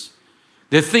ignorance.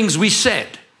 There are things we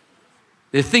said.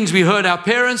 There are things we heard our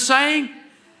parents saying,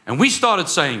 and we started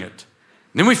saying it.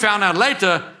 And then we found out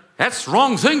later, that's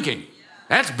wrong thinking.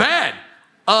 That's bad.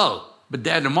 Oh, but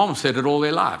dad and mom said it all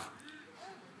their life.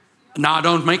 Now, I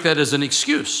don't make that as an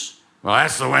excuse. Well,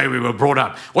 that's the way we were brought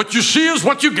up. What you see is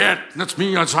what you get. That's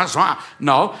me.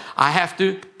 No, I have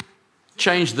to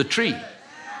change the tree.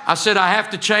 I said I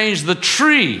have to change the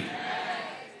tree.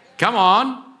 Come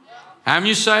on. How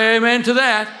many say amen to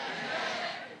that?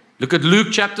 Look at Luke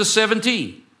chapter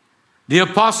 17. The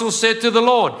apostle said to the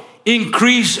Lord,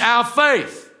 increase our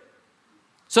faith.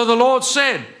 So the Lord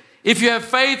said, if you have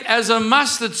faith as a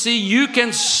mustard seed, you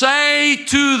can say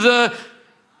to the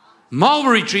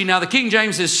mulberry tree. Now the King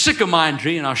James says sycamore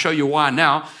tree, and I'll show you why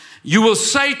now. You will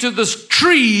say to this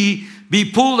tree, be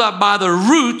pulled up by the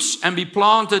roots and be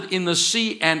planted in the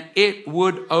sea, and it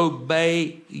would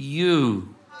obey you.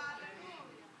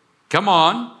 Come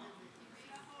on.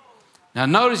 Now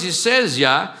notice he says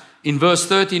here in verse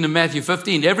 13 of Matthew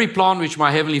 15, every plant which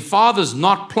my heavenly Father's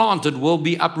not planted will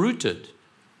be uprooted.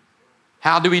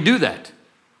 How do we do that?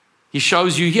 He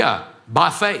shows you here,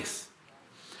 by faith.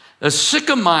 A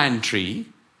sycamore tree,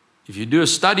 if you do a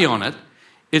study on it,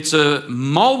 it's a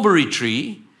mulberry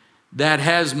tree that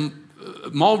has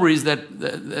mulberries that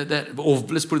or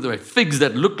let's put it this way, figs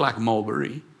that look like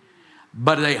mulberry,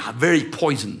 but they are very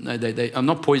poison. They are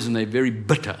not poison, they're very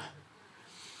bitter.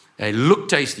 They look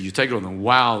tasty. You take it on and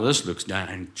wow, this looks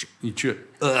down. You chew it.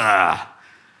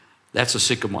 That's a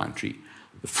sycamore tree.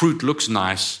 The fruit looks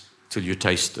nice till you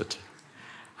taste it.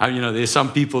 How you know? There's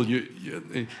some people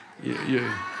they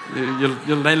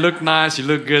look nice, you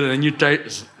look good, and then you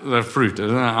taste the fruit.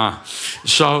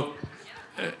 So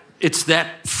it's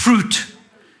that fruit.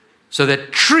 So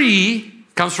that tree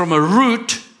comes from a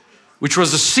root, which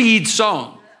was a seed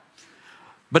sown.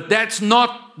 But that's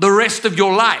not the rest of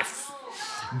your life.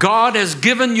 God has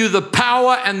given you the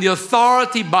power and the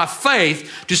authority by faith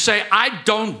to say, I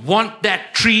don't want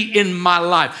that tree in my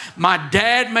life. My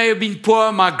dad may have been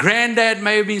poor. My granddad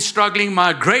may have been struggling.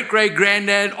 My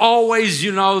great-great-granddad always,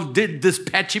 did this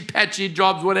patchy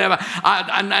jobs, whatever.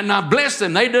 And I bless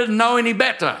them. They didn't know any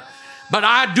better. But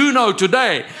I do know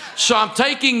today. So I'm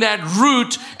taking that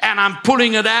root and I'm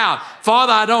pulling it out.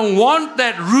 Father, I don't want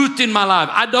that root in my life.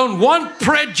 I don't want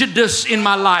prejudice in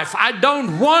my life. I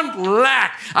don't want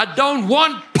lack. I don't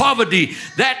want poverty.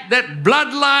 That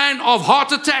bloodline of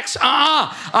heart attacks,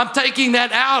 I'm taking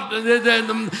that out.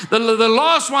 The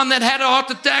last one that had a heart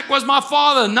attack was my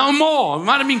father. No more. It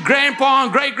might have been grandpa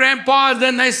and great-grandpa.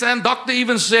 Then they said, doctor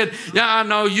even said, yeah,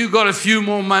 no, you got a few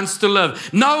more months to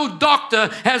live. No doctor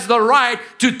has the right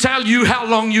to tell you how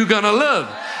long you're going to live.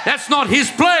 That's not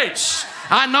his place.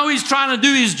 I know he's trying to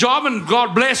do his job and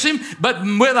God bless him, but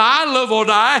whether I live or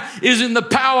die is in the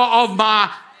power of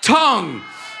my tongue.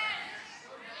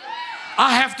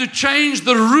 I have to change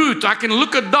the route. I can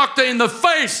look a doctor in the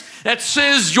face that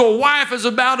says your wife is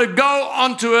about to go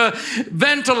onto a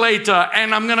ventilator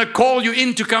and I'm going to call you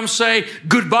in to come say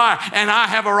goodbye. And I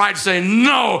have a right to say,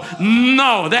 no,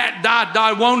 that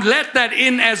I won't let that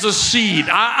in as a seed.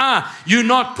 You're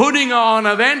not putting her on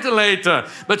a ventilator.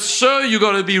 But sir, you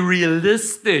got to be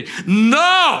realistic.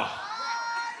 No.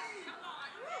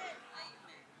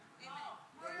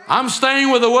 I'm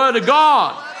staying with the Word of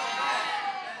God.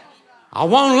 I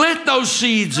won't let those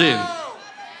seeds in.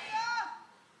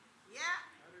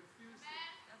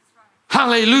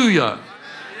 Hallelujah.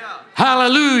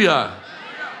 Hallelujah.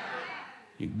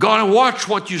 You've got to watch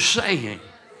what you're saying.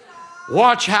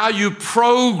 Watch how you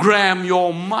program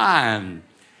your mind.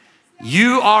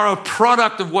 You are a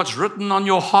product of what's written on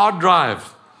your hard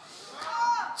drive.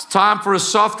 It's time for a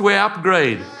software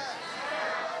upgrade.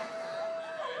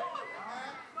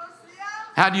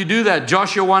 How do you do that?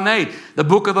 Joshua 1:8. The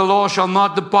book of the law shall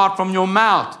not depart from your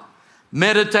mouth.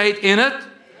 Meditate in it.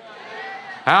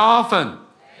 How often?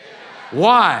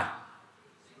 Why?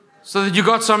 So that you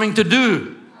got something to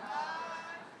do.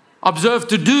 Observe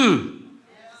to do.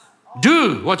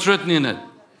 Do what's written in it.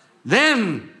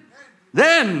 Then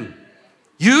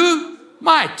you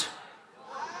might.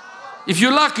 If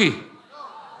you're lucky.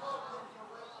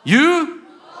 You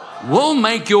will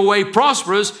make your way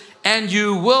prosperous and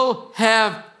you will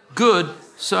have good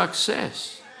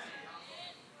success.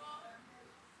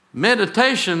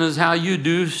 Meditation is how you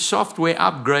do software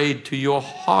upgrade to your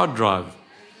hard drive,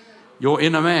 your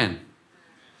inner man.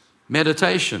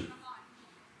 Meditation.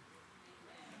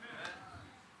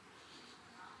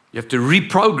 You have to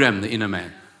reprogram the inner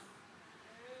man.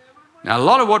 Now, a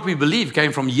lot of what we believe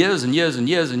came from years and years and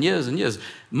years and years and years.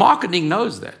 Marketing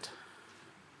knows that.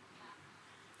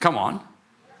 Come on.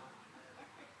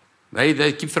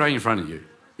 They keep throwing in front of you.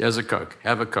 Here's a Coke.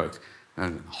 Have a Coke.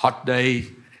 And hot day,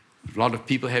 a lot of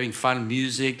people having fun,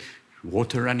 music,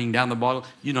 water running down the bottle.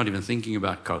 You're not even thinking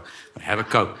about Coke. But have a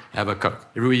Coke. Have a Coke.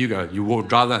 Everywhere you go, you walk,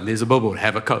 drive down, there's a billboard.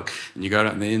 Have a Coke. And you go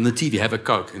down, and in the TV, have a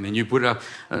Coke. And then you put it up,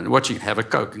 watching it, have a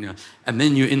Coke. And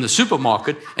then you're in the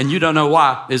supermarket, and you don't know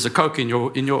why there's a Coke in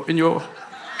your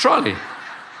trolley.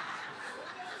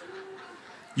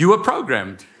 You were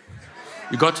programmed.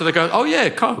 You got to the Coke. Oh yeah,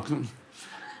 Coke.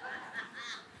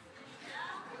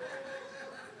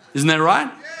 Isn't that right?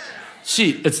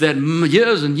 See, it's that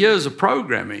years and years of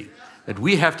programming that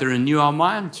we have to renew our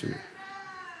mind to.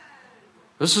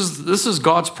 This is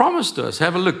God's promise to us.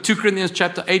 Have a look. 2 Corinthians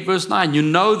chapter 8, verse 9. You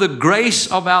know the grace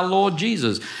of our Lord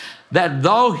Jesus, that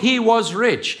though he was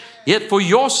rich, yet for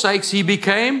your sakes he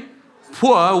became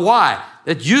poor. Why?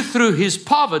 That you through his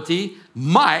poverty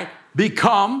might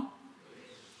become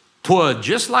poor,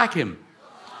 just like him.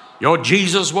 Your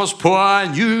Jesus was poor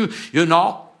and you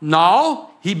know. No.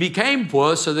 He became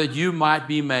poor so that you might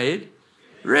be made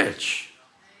rich.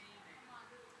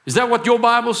 Is that what your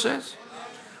Bible says?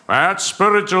 That's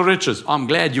spiritual riches. I'm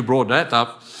glad you brought that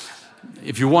up.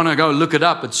 If you want to go look it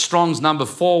up, it's Strong's number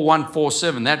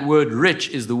 4147. That word rich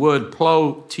is the word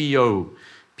ploteo.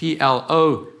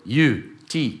 P-L-O-U-T-E-O.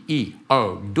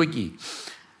 Dwicky.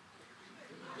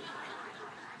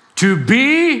 To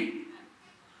be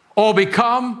or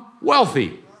become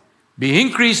wealthy. Be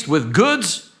increased with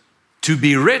goods. To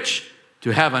be rich, to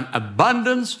have an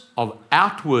abundance of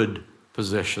outward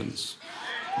possessions.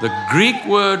 The Greek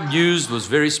word used was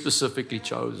very specifically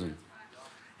chosen.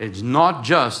 It's not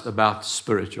just about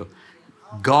spiritual.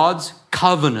 God's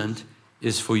covenant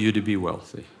is for you to be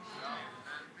wealthy.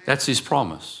 That's his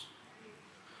promise.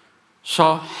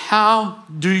 So how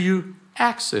do you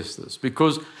access this?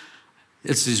 Because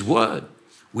it's his word.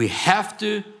 We have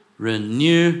to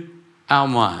renew our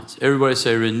minds. Everybody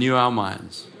say, renew our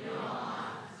minds.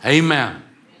 Amen.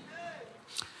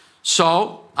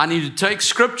 So I need to take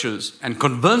scriptures and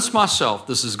convince myself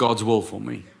this is God's will for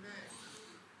me.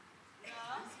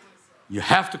 You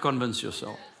have to convince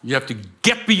yourself. You have to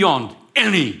get beyond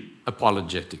any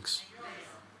apologetics.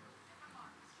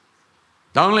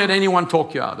 Don't let anyone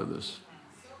talk you out of this.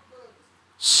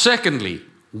 Secondly,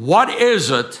 what is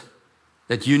it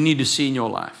that you need to see in your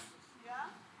life?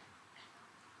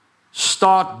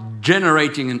 Start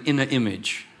generating an inner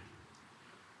image.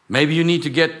 Maybe you need to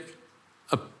get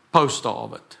a poster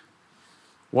of it.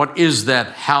 What is that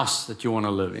house that you want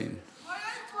to live in?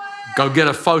 Go get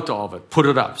a photo of it. Put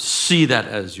it up. See that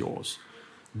as yours.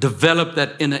 Develop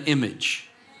that inner image.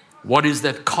 What is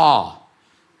that car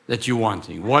that you're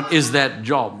wanting? What is that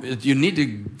job? You need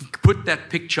to put that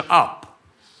picture up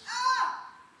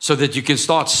so that you can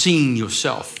start seeing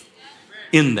yourself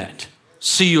in that.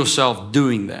 See yourself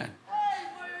doing that.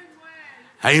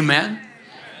 Amen.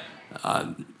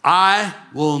 I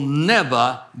will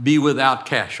never be without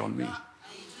cash on me.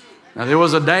 Now, there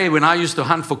was a day when I used to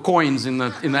hunt for coins in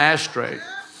the ashtray.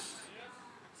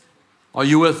 Are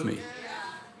you with me?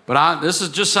 But this is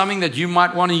just something that you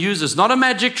might want to use. It's not a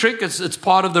magic trick. It's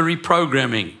part of the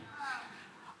reprogramming.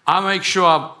 I make sure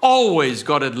I've always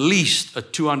got at least a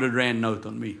 200 Rand note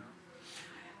on me.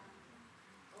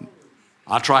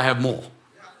 I try to have more.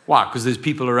 Why? Because there's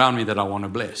people around me that I want to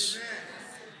bless.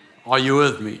 Are you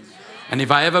with me? And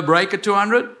if I ever break a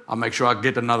 200, I'll make sure I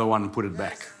get another one and put it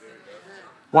back.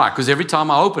 Why? Because every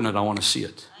time I open it, I want to see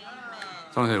it.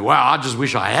 Someone says, wow, I just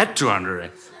wish I had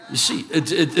 200. You see,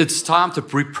 it's time to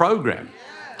reprogram.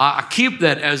 I keep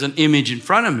that as an image in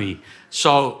front of me,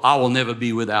 so I will never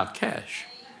be without cash.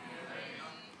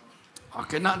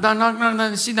 Okay,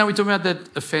 no. See, now we're talking about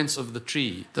that offense of the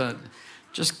tree.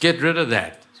 Just get rid of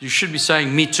that. You should be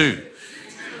saying, me too.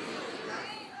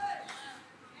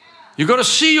 You've got to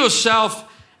see yourself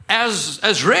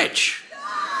as rich.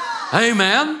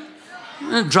 Amen.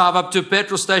 Drive up to a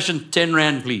petrol station, 10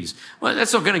 Rand, please. Well,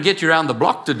 that's not going to get you around the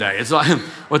block today. It's like,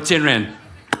 what, 10 Rand?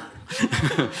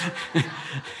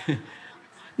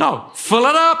 No, fill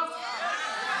it up.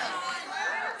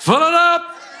 Fill it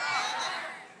up.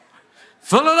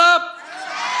 Fill it up.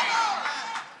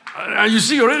 You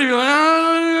see already,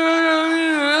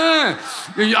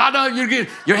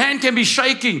 your hand can be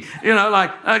shaking,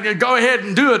 like, go ahead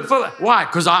and do it. Fill it. Why?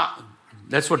 Because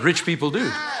that's what rich people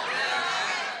do.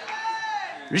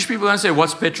 Rich people don't say,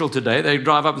 what's petrol today? They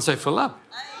drive up and say, fill up.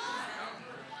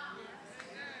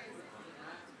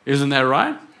 Isn't that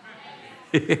right?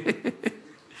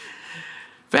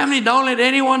 Family, don't let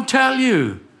anyone tell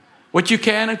you what you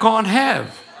can and can't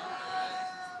have.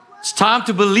 It's time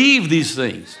to believe these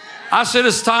things. I said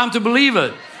it's time to believe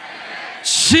it.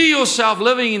 See yourself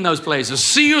living in those places.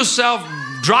 See yourself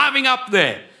driving up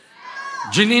there.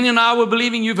 Janine and I were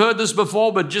believing, you've heard this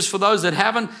before, but just for those that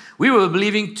haven't, we were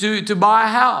believing to buy a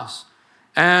house.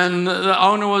 And the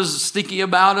owner was sticky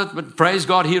about it, but praise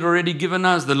God, he had already given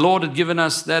us, the Lord had given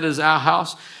us, that is our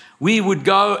house. We would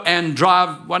go and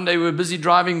drive. One day we were busy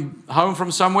driving home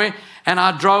from somewhere, and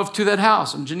I drove to that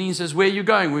house. And Janine says, where are you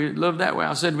going? We live that way.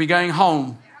 I said, we're going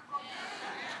home.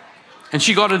 And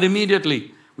she got it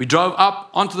immediately. We drove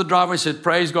up onto the driveway and said,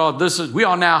 praise God, we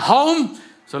are now home.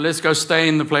 So let's go stay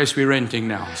in the place we're renting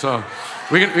now. So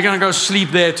we're going to go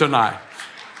sleep there tonight.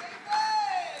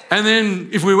 And then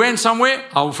if we went somewhere,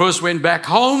 I first went back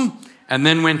home and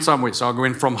then went somewhere. So I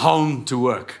went from home to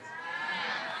work.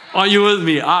 Are you with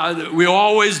me? We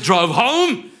always drove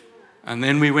home and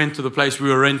then we went to the place we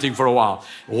were renting for a while.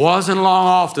 It wasn't long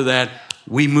after that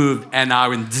we moved and I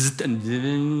went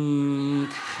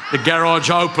the garage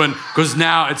opened because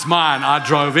now it's mine. I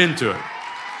drove into it.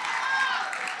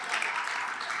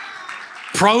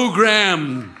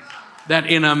 Program that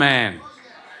inner man.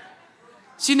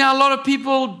 See, now a lot of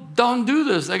people don't do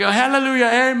this. They go, hallelujah,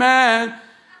 amen.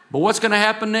 But what's going to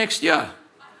happen next year?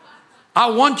 I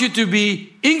want you to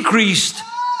be increased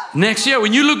next year.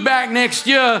 When you look back next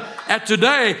year at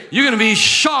today, you're going to be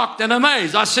shocked and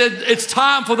amazed. I said, it's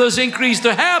time for this increase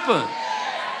to happen.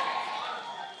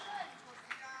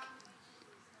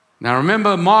 Now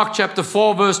remember Mark chapter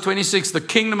 4, verse 26, the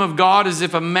kingdom of God is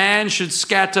if a man should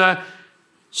scatter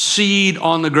seed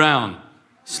on the ground.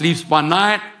 Sleeps by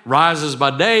night, rises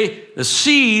by day. The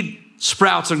seed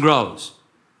sprouts and grows.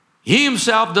 He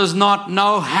himself does not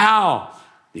know how.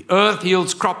 The earth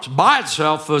yields crops by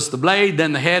itself, first the blade,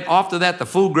 then the head. After that, the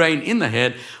full grain in the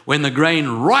head. When the grain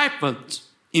ripens,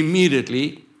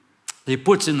 immediately he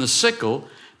puts in the sickle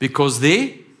because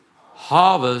the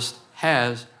harvest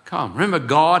has come. Remember,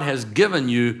 God has given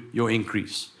you your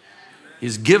increase.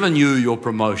 He's given you your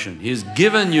promotion. He's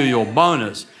given you your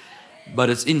bonus, but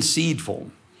it's in seed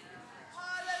form.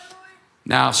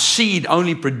 Now, seed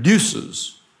only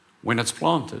produces when it's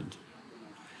planted.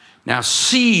 Now,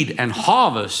 seed and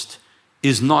harvest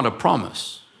is not a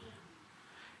promise.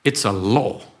 It's a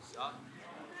law.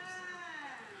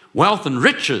 Wealth and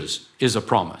riches is a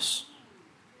promise.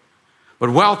 But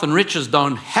wealth and riches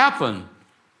don't happen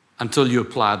until you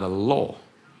apply the law.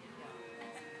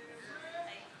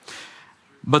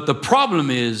 But the problem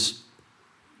is,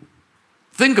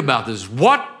 think about this.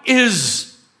 What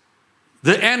is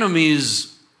the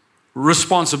enemy's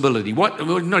responsibility?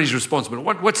 Not his responsibility.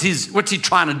 What's he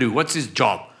trying to do? What's his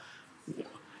job?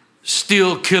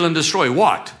 Steal, kill, and destroy.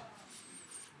 What?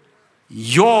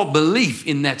 Your belief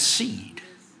in that seed.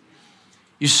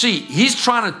 You see, he's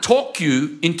trying to talk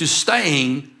you into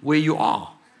staying where you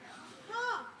are.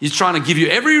 He's trying to give you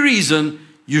every reason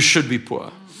you should be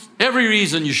poor. Every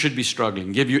reason you should be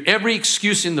struggling. Give you every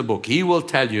excuse in the book. He will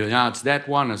tell you, now it's that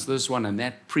one, it's this one, and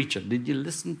that preacher. Did you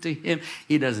listen to him?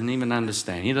 He doesn't even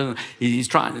understand. He's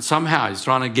trying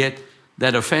to get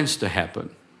that offense to happen.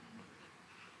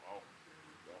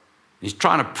 He's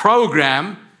trying to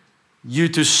program you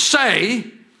to say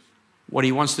what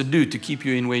he wants to do to keep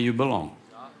you in where you belong.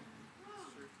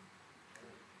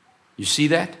 You see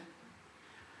that?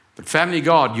 But family of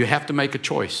God, you have to make a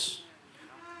choice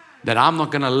that I'm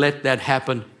not going to let that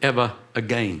happen ever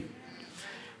again.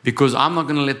 Because I'm not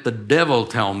going to let the devil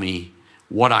tell me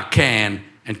what I can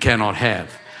and cannot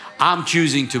have. I'm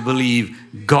choosing to believe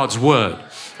God's word.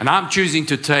 And I'm choosing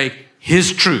to take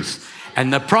his truth.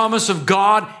 And the promise of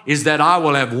God is that I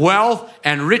will have wealth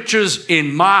and riches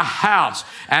in my house.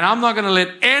 And I'm not going to let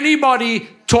anybody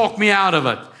talk me out of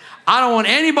it. I don't want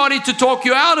anybody to talk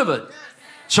you out of it.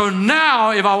 So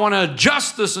now, if I want to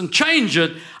adjust this and change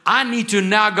it, I need to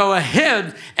now go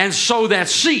ahead and sow that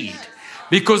seed.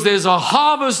 Because there's a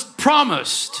harvest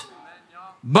promised.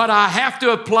 But I have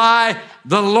to apply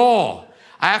the law.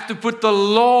 I have to put the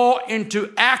law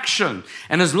into action.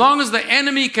 And as long as the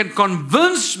enemy can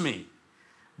convince me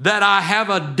that I have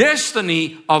a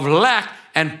destiny of lack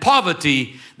and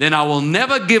poverty, then I will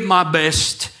never give my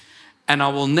best and I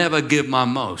will never give my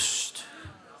most.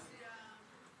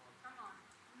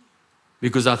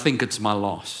 Because I think it's my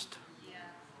lost.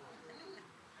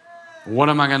 What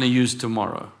am I going to use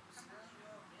tomorrow?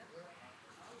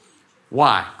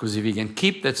 Why? Because if you can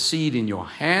keep that seed in your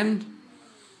hand,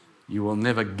 you will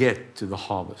never get to the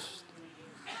harvest.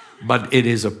 But it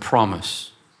is a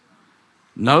promise.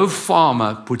 No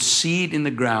farmer puts seed in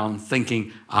the ground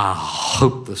thinking, I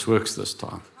hope this works this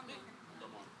time.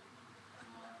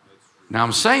 Now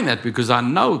I'm saying that because I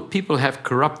know people have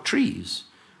corrupt trees.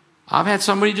 I've had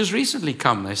somebody just recently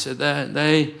come. They said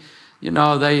they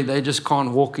just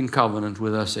can't walk in covenant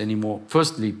with us anymore.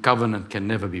 Firstly, covenant can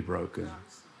never be broken.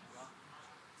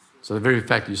 So the very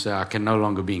fact you say, I can no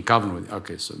longer be in covenant with you.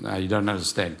 Okay, so now you don't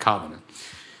understand covenant.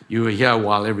 You were here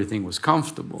while everything was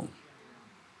comfortable.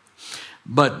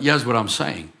 But here's what I'm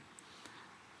saying.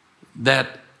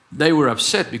 That they were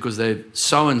upset because they've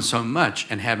sown so much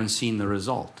and haven't seen the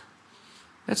result.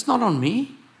 That's not on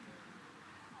me.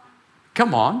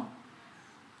 Come on.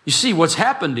 You see, what's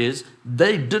happened is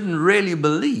they didn't really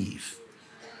believe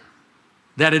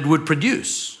that it would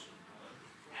produce.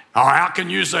 Oh, how can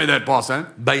you say that,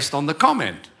 Pastor? Based on the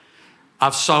comment.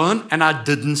 I've sown and I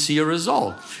didn't see a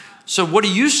result. So what are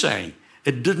you saying?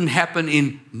 It didn't happen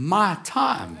in my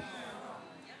time.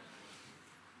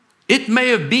 It may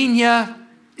have been here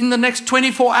in the next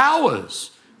 24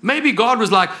 hours. Maybe God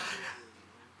was like,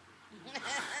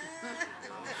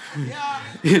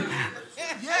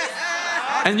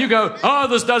 and you go, oh,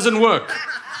 this doesn't work.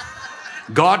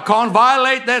 God can't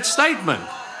violate that statement.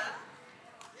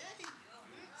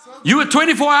 You were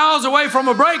 24 hours away from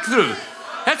a breakthrough.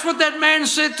 That's what that man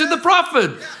said to the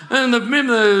prophet. And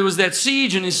remember, there was that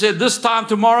siege, and he said, this time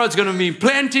tomorrow it's going to be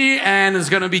plenty and it's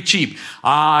going to be cheap.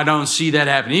 I don't see that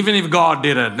happening. Even if God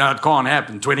did it, no, it can't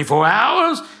happen. 24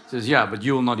 hours? He says, yeah, but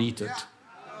you will not eat it.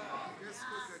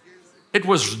 It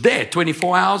was there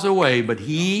 24 hours away, but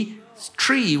his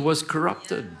tree was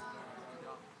corrupted.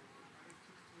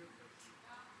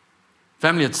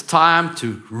 Family, it's time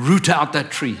to root out that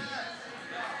tree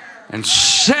and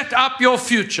set up your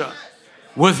future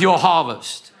with your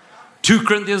harvest. 2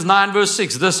 Corinthians 9 verse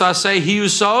 6. This I say, he who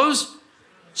sows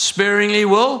sparingly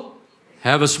will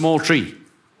have a small tree.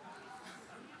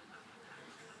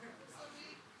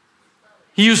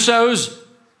 He who sows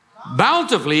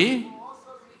bountifully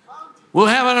will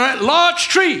have a large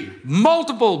tree,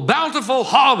 multiple bountiful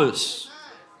harvests.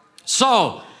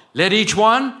 So let each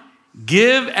one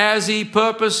give as he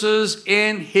purposes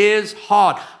in his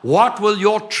heart. What will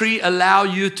your tree allow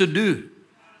you to do?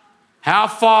 How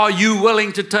far are you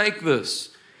willing to take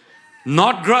this?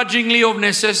 not grudgingly of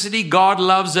necessity. God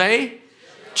loves a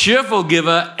cheerful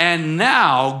giver. And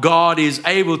now God is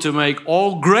able to make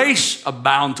all grace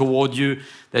abound toward you,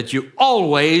 that you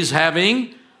always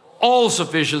having all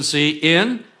sufficiency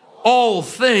in all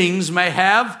things may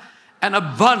have an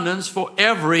abundance for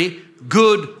every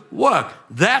good work.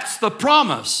 That's the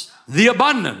promise, the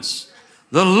abundance.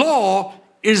 The law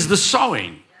is the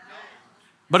sowing,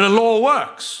 but a law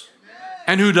works.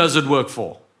 And who does it work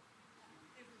for?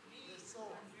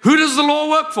 Who does the law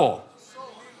work for?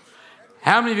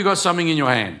 How many of you got something in your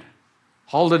hand?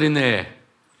 Hold it in there.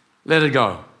 Let it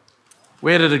go.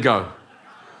 Where did it go?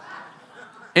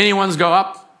 Anyone's go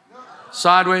up?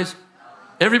 Sideways?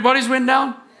 Everybody's went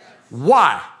down?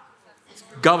 Why? It's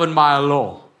governed by a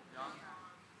law.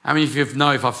 How many of you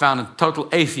know if I found a total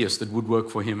atheist, it would work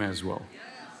for him as well?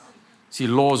 See,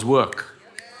 laws work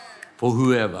for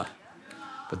whoever.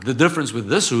 But the difference with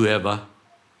this whoever,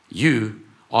 you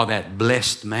are that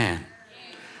blessed man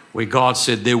where God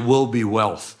said there will be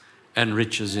wealth and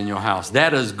riches in your house.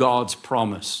 That is God's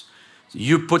promise.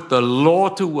 You put the law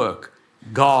to work,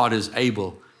 God is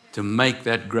able to make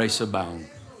that grace abound.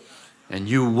 And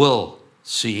you will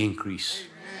see increase.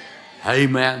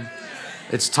 Amen.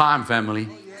 It's time, family.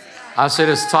 I said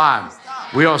it's time.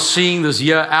 We are seeing this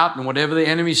year out, and whatever the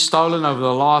enemy's stolen over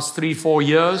the last 3-4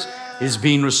 years is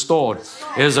being restored.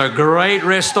 There's a great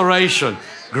restoration.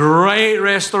 Great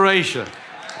restoration.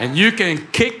 And you can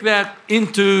kick that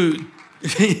into,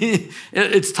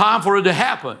 it's time for it to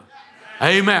happen.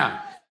 Amen.